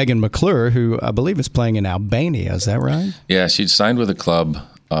 and Megan McClure, who I believe is playing in Albania. Is that right? Yeah, she signed with a club,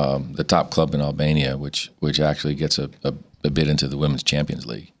 the top club in Albania, which actually gets a bid into the Women's Champions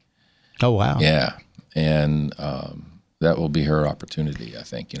League. Oh, wow. Yeah, and that will be her opportunity, I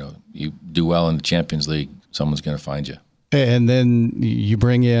think. You do well in the Champions League, someone's going to find you. And then you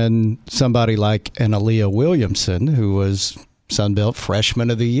bring in somebody like an Aaliyah Williamson, who was Sunbelt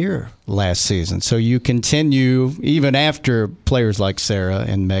Freshman of the Year last season. So you continue, even after players like Sarah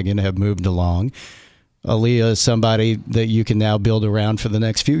and Megan have moved along, Aaliyah is somebody that you can now build around for the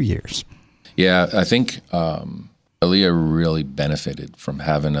next few years. Yeah, I think Aaliyah really benefited from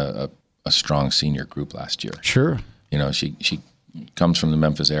having a strong senior group last year. Sure. She comes from the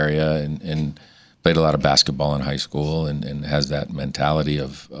Memphis area and played a lot of basketball in high school and has that mentality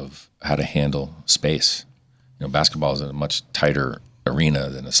of how to handle space. Basketball is a much tighter arena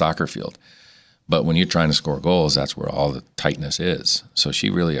than a soccer field. But when you're trying to score goals, that's where all the tightness is. So she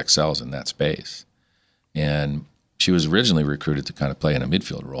really excels in that space. And she was originally recruited to kind of play in a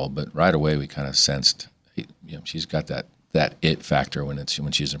midfield role, but right away we kind of sensed, she's got that it factor when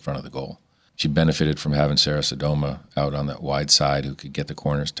she's in front of the goal. She benefited from having Sarah Sodoma out on that wide side who could get the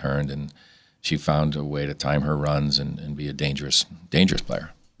corners turned, and she found a way to time her runs and be a dangerous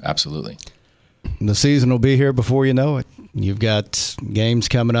player. Absolutely. The season will be here before you know it. You've got games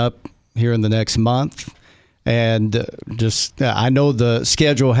coming up here in the next month. And I know the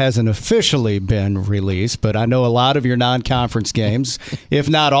schedule hasn't officially been released, but I know a lot of your non-conference games, if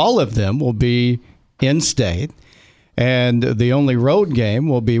not all of them, will be in-state. And the only road game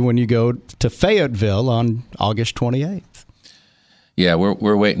will be when you go to Fayetteville on August 28th. Yeah,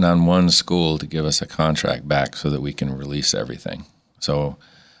 we're waiting on one school to give us a contract back so that we can release everything. So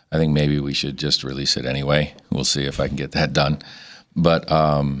I think maybe we should just release it anyway. We'll see if I can get that done. But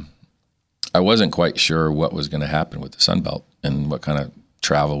I wasn't quite sure what was going to happen with the Sun Belt and what kind of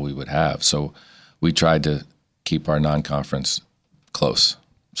travel we would have. So we tried to keep our non-conference close.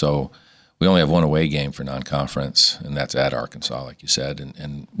 So we only have one away game for non-conference, and that's at Arkansas, like you said.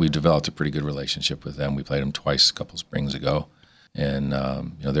 And we developed a pretty good relationship with them. We played them twice a couple springs ago. And,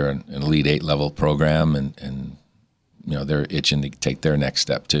 they're an Elite 8 level program, and they're itching to take their next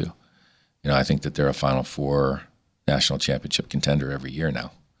step too. I think that they're a Final Four national championship contender every year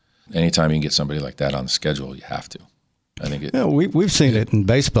now. Anytime you can get somebody like that on the schedule, you have to. I think we've seen it in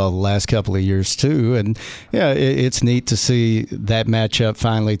baseball the last couple of years too, and it's neat to see that matchup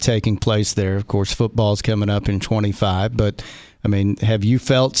finally taking place there. Of course, football's coming up in 25, but I mean, have you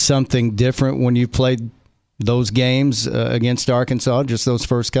felt something different when you played those games against Arkansas, just those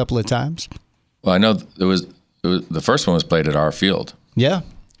first couple of times? Well, I know it was the first one was played at our field. Yeah,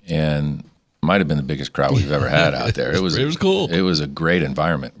 and might have been the biggest crowd we've ever had out there. It was cool. It was a great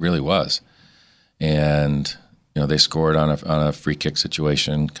environment, really was. And they scored on a free kick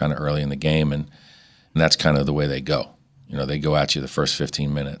situation kind of early in the game, and that's kind of the way they go. They go at you the first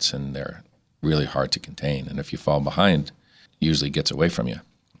 15 minutes, and they're really hard to contain. And if you fall behind, it usually gets away from you.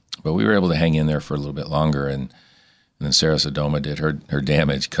 But we were able to hang in there for a little bit longer, and then Sarah Sodoma did her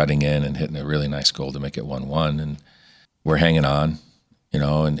damage, cutting in and hitting a really nice goal to make it 1-1. And we're hanging on,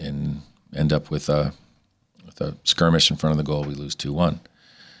 and end up with a skirmish in front of the goal. We lose 2-1.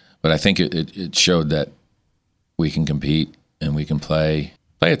 But I think it showed that we can compete and we can play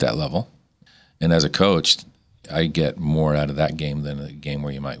at that level. And as a coach, I get more out of that game than a game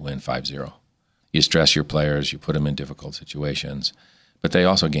where you might win 5-0. You stress your players, you put them in difficult situations, but they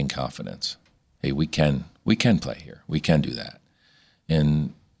also gain confidence. Hey, we can play here. We can do that.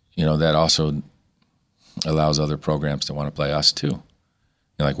 And, that also allows other programs to want to play us too.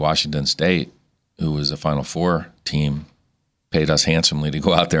 Like Washington State, who was a Final Four team, paid us handsomely to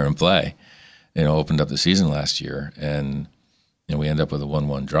go out there and play. Opened up the season last year, and we end up with a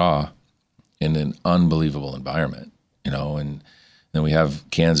 1-1 draw in an unbelievable environment. And then we have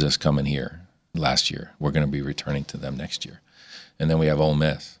Kansas coming here last year. We're going to be returning to them next year. And then we have Ole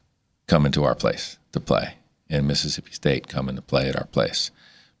Miss coming to our place to play, and Mississippi State coming to play at our place,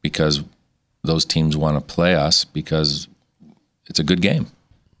 because those teams want to play us because it's a good game.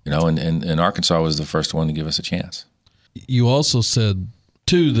 And Arkansas was the first one to give us a chance. You also said,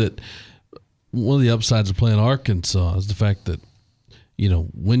 too, that one of the upsides of playing Arkansas is the fact that,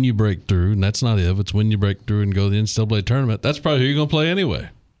 when you break through, and that's not if, it's when you break through and go to the NCAA tournament, that's probably who you're going to play anyway.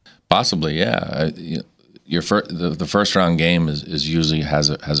 Possibly, yeah. The first round game is usually has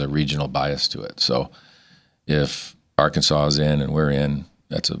a regional bias to it. So if Arkansas is in and we're in,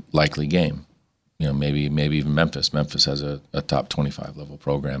 that's a likely game. Maybe even Memphis. Memphis has a top 25 level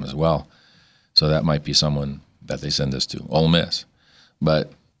program as well. So that might be someone that they send us to. Ole Miss.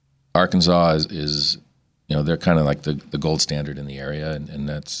 But Arkansas is they're kind of like the gold standard in the area, and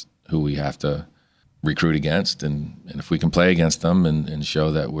that's who we have to recruit against. And if we can play against them and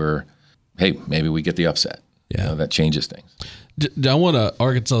show that maybe we get the upset. Yeah. That changes things. I want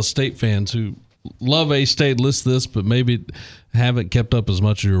Arkansas State fans who love A-State list this, but maybe haven't kept up as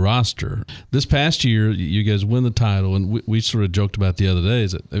much of your roster. This past year, you guys win the title, and we sort of joked about the other day.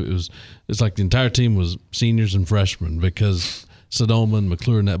 It's like the entire team was seniors and freshmen, because Sodoma and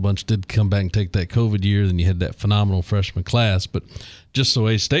McClure and that bunch did come back and take that COVID year. Then you had that phenomenal freshman class. But just so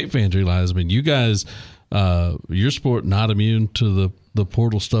A-State fans realize, you guys, your sport not immune to the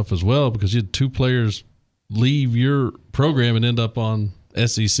portal stuff as well, because you had two players leave your program and end up on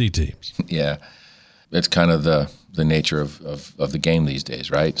SEC teams. Yeah. It's kind of the the nature of the game these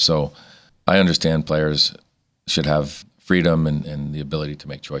days, right? So I understand players should have freedom and the ability to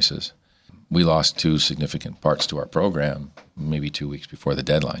make choices. We lost 2 significant parts to our program maybe 2 weeks before the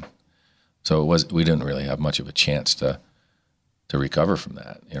deadline. So we didn't really have much of a chance to recover from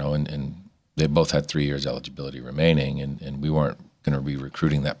that, and they both had 3 years eligibility remaining, and we weren't going to be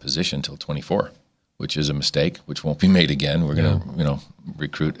recruiting that position until 24, which is a mistake, which won't be made again. We're going to,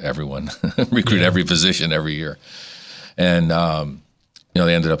 recruit everyone, every position every year. And,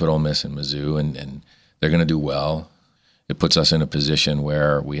 they ended up at Ole Miss and Mizzou, and they're going to do well. It puts us in a position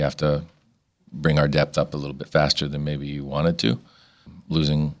where we have to bring our depth up a little bit faster than maybe you wanted to.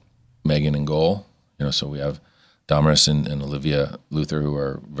 Losing Megan in goal, so we have Damaris and Olivia Luther, who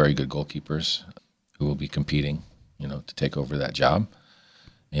are very good goalkeepers, who will be competing, to take over that job.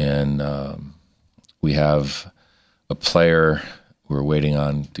 And we have a player we're waiting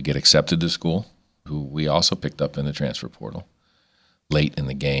on to get accepted to school, who we also picked up in the transfer portal late in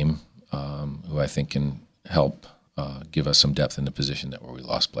the game, who I think can help give us some depth in the position where we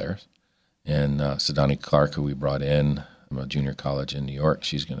lost players. And Sadani Clark, who we brought in from a junior college in New York,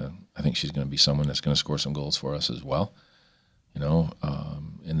 I think she's gonna be someone that's gonna score some goals for us as well.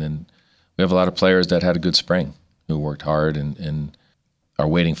 And then we have a lot of players that had a good spring, who worked hard and are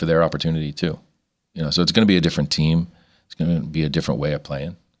waiting for their opportunity too. So it's gonna be a different team. It's gonna be a different way of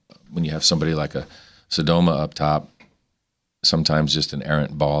playing. When you have somebody like a Sodoma up top, sometimes just an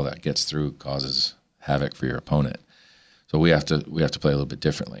errant ball that gets through causes havoc for your opponent. So we have to play a little bit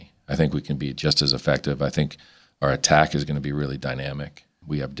differently. I think we can be just as effective. I think our attack is going to be really dynamic.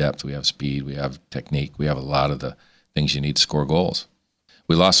 We have depth, we have speed, we have technique, we have a lot of the things you need to score goals.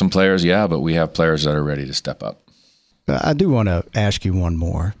 We lost some players, but we have players that are ready to step up. I do want to ask you one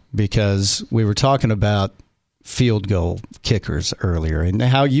more, because we were talking about field goal kickers earlier and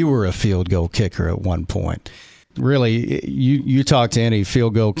how you were a field goal kicker at one point. Really, you talk to any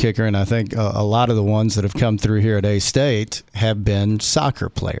field goal kicker, and I think a lot of the ones that have come through here at A-State have been soccer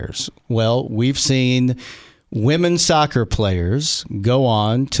players. Well, we've seen women's soccer players go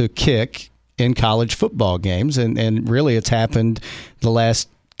on to kick in college football games, and really it's happened the last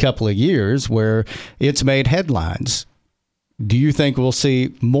couple of years where it's made headlines. Do you think we'll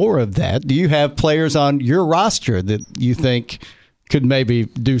see more of that? Do you have players on your roster that you think could maybe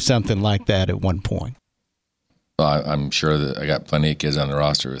do something like that at one point? Well, I'm sure that I got plenty of kids on the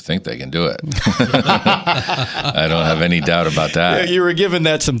roster who think they can do it. I don't have any doubt about that. Yeah, you were giving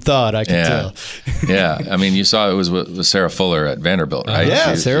that some thought, I can tell. Yeah. I mean, you saw it was with Sarah Fuller at Vanderbilt, right?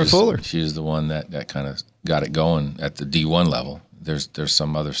 Yeah, Sarah Fuller. She's the one that kind of got it going at the D1 level. There's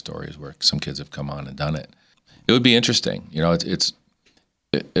some other stories where some kids have come on and done it. It would be interesting. It's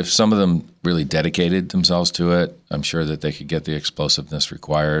if some of them really dedicated themselves to it, I'm sure that they could get the explosiveness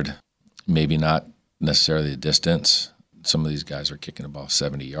required. Maybe not necessarily the distance. Some of these guys are kicking the ball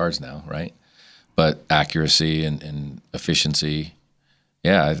 70 yards now, right? But accuracy and efficiency,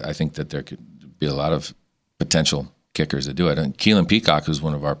 I think that there could be a lot of potential kickers that do it. And Keelan Peacock, who's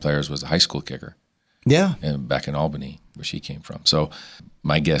one of our players, was a high school kicker. Yeah. And back in Albany, where she came from. So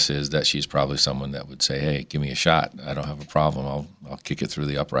my guess is that she's probably someone that would say, hey, give me a shot. I don't have a problem. I'll kick it through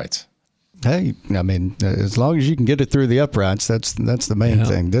the uprights. Hey, I mean, as long as you can get it through the uprights, that's the main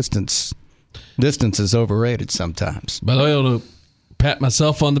thing. Distance is overrated sometimes. By the way, I want to pat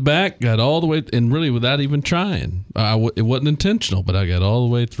myself on the back. Got all the way, and really without even trying. It wasn't intentional, but I got all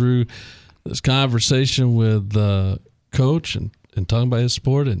the way through this conversation with Coach and talking about his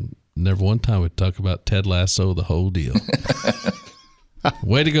sport, and never one time would talk about Ted Lasso, the whole deal.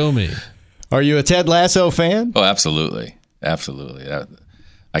 Way to go, me. Are you a Ted Lasso fan? Oh, absolutely. Absolutely.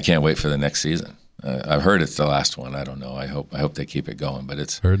 I can't wait for the next season. I've heard it's the last one. I don't know. I hope they keep it going. But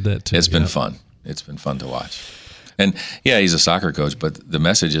heard that too. It's been fun. It's been fun to watch. And he's a soccer coach, but the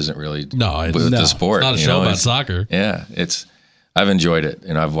message isn't really the sport. It's not a show about soccer. Yeah, I've enjoyed it,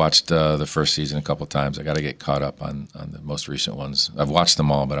 and I've watched the first season a couple of times. I got to get caught up on the most recent ones. I've watched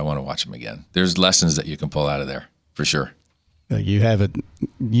them all, but I want to watch them again. There's lessons that you can pull out of there for sure. You haven't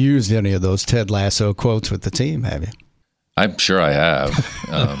used any of those Ted Lasso quotes with the team, have you? I'm sure I have.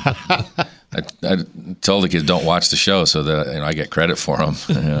 I told the kids don't watch the show so that I get credit for them.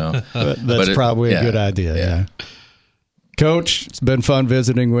 That's probably a good idea. Yeah. Coach, it's been fun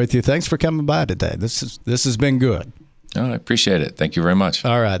visiting with you. Thanks for coming by today. This has been good. Oh, I appreciate it. Thank you very much.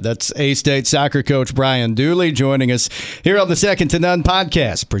 All right. That's A-State soccer coach Brian Dooley joining us here on the Second to None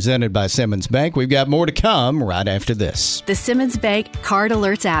podcast presented by Simmons Bank. We've got more to come right after this. The Simmons Bank Card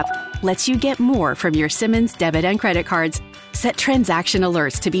Alerts app lets you get more from your Simmons debit and credit cards. Set transaction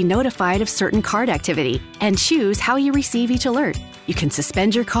alerts to be notified of certain card activity and choose how you receive each alert. You can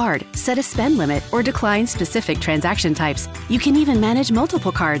suspend your card, set a spend limit, or decline specific transaction types. You can even manage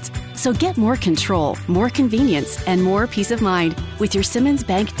multiple cards. So get more control, more convenience, and more peace of mind with your Simmons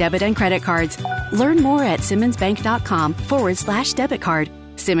Bank debit and credit cards. Learn more at simmonsbank.com/debit card.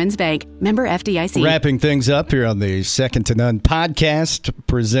 Simmons Bank, member FDIC. Wrapping things up here on the Second to None podcast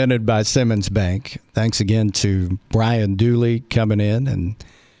presented by Simmons Bank. Thanks again to Brian Dooley coming in and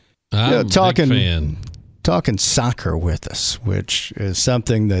talking soccer with us, which is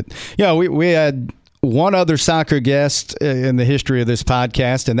something that, we had one other soccer guest in the history of this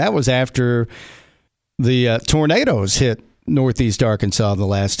podcast, and that was after the tornadoes hit Northeast Arkansas the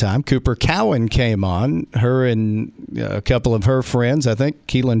last time. Cooper Cowan came on. Her and a couple of her friends, I think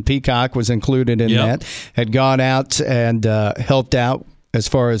Keelan Peacock was included in that, had gone out and helped out as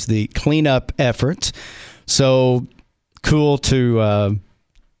far as the cleanup efforts. So cool to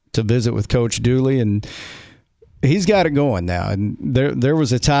visit with Coach Dooley, and he's got it going now. And there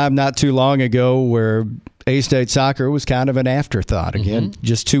was a time not too long ago where A-State soccer was kind of an afterthought. Again,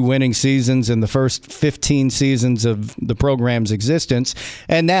 just 2 winning seasons in the first 15 seasons of the program's existence,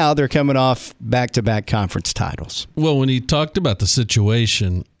 and now they're coming off back-to-back conference titles. Well, when he talked about the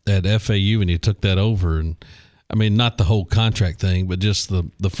situation at FAU and he took that over, and I mean, not the whole contract thing, but just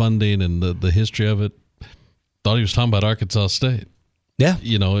the funding and the history of it, thought he was talking about Arkansas State. Yeah,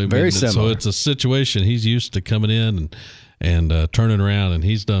 very similar. So it's a situation he's used to coming in and turning around, and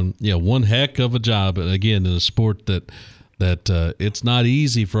he's done one heck of a job. And again, in a sport that it's not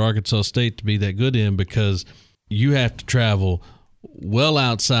easy for Arkansas State to be that good in, because you have to travel well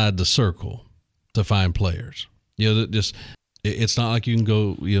outside the circle to find players. It's not like you can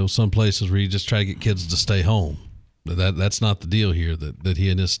go some places where you just try to get kids to stay home. That's not the deal here that he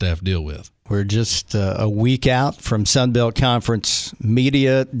and his staff deal with. We're just a week out from Sun Belt Conference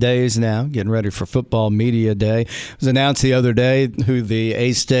Media Days now, getting ready for Football Media Day. It was announced the other day who the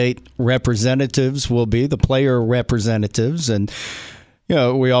A-State representatives will be, the player representatives. And,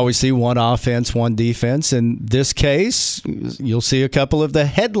 we always see one offense, one defense. In this case, you'll see a couple of the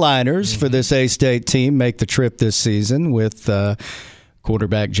headliners for this A-State team make the trip this season with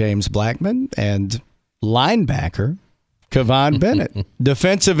quarterback James Blackman and linebacker Kavon Bennett.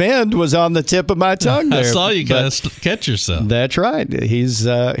 Defensive end was on the tip of my tongue there. I saw you guys catch yourself. That's right. He's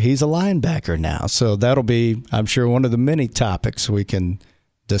a linebacker now. So that'll be, I'm sure, one of the many topics we can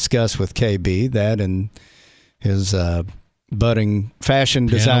discuss with KB, that and his budding fashion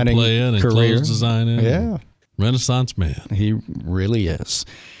designing career. Clothes designing. Yeah. Renaissance man. He really is.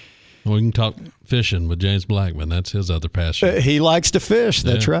 We can talk fishing with James Blackman. That's his other passion. He likes to fish.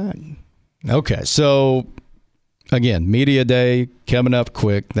 That's right. Okay, so again, Media Day coming up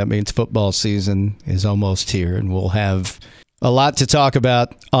quick. That means football season is almost here, and we'll have a lot to talk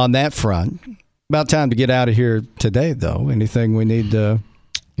about on that front. About time to get out of here today, though. Anything we need to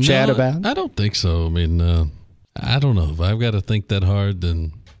chat about? I don't think so. I mean, I don't know. If I've got to think that hard,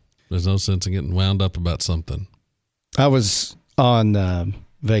 then there's no sense in getting wound up about something. I was on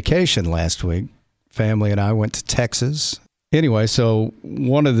vacation last week. Family and I went to Texas. Anyway, so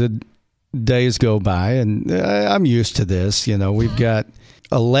one of the days go by, and I'm used to this. We've got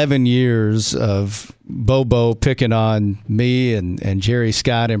 11 years of Bobo picking on me and Jerry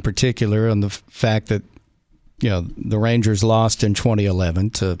Scott in particular on the fact that, the Rangers lost in 2011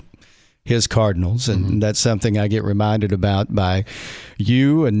 to his Cardinals, and that's something I get reminded about by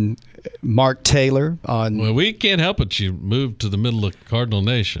you and Mark Taylor on. Well, we can't help it. You moved to the middle of Cardinal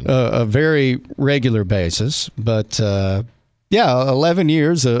Nation. A very regular basis, but 11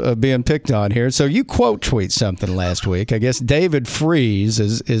 years of being picked on here. So you quote tweet something last week. I guess David Freeze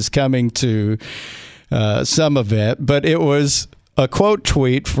is coming to some event, but it was a quote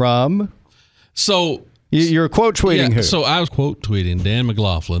tweet from. So you're quote tweeting who? So I was quote tweeting Dan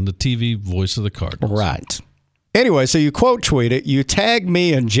McLaughlin, the TV voice of the Cardinals. Right. Anyway, so you quote tweet it. You tag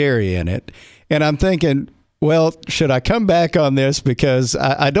me and Jerry in it, and I'm thinking, well, should I come back on this because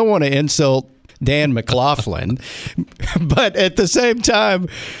I don't want to insult Dan McLaughlin, but at the same time,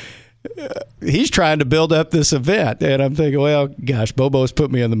 he's trying to build up this event, and I'm thinking, well, gosh, Bobo's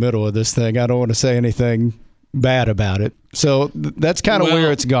put me in the middle of this thing. I don't want to say anything bad about it. So that's kind of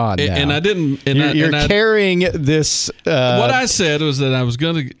where it's gone now. And I didn't. You're carrying this. What I said was that I was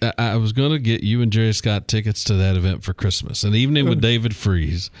gonna get you and Jerry Scott tickets to that event for Christmas, an evening with David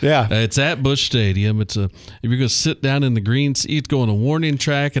Freeze. Yeah, it's at Busch Stadium. If you're gonna sit down in the green seats, go on a warning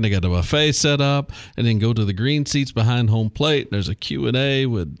track, and they got a buffet set up, and then go to the green seats behind home plate. There's a Q&A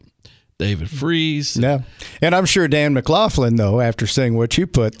with David Freeze. Yeah, and I'm sure Dan McLaughlin, though, after seeing what you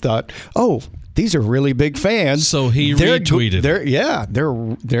put, thought, oh, these are really big fans. So he retweeted.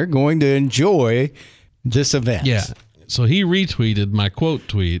 They're going to enjoy this event. Yeah. So he retweeted my quote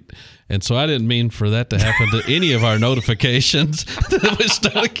tweet, and so I didn't mean for that to happen to any of our notifications.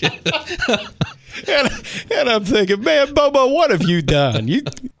 And I'm thinking, man, Bobo, what have you done?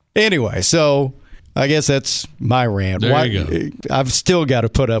 Anyway, so I guess that's my rant. There you go. I've still got to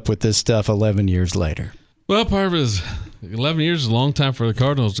put up with this stuff 11 years later. Well, part of it is 11 years is a long time for the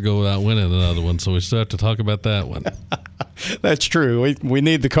Cardinals to go without winning another one, so we still have to talk about that one. That's true. We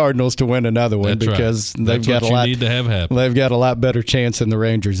need the Cardinals to win another one because they've got need to have happen. They've got a lot better chance than the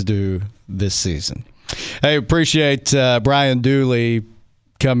Rangers do this season. Hey, appreciate Brian Dooley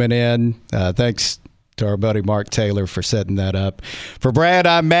coming in. Thanks to our buddy Mark Taylor for setting that up. For Brad,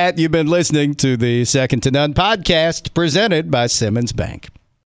 I'm Matt. You've been listening to the Second to None podcast presented by Simmons Bank.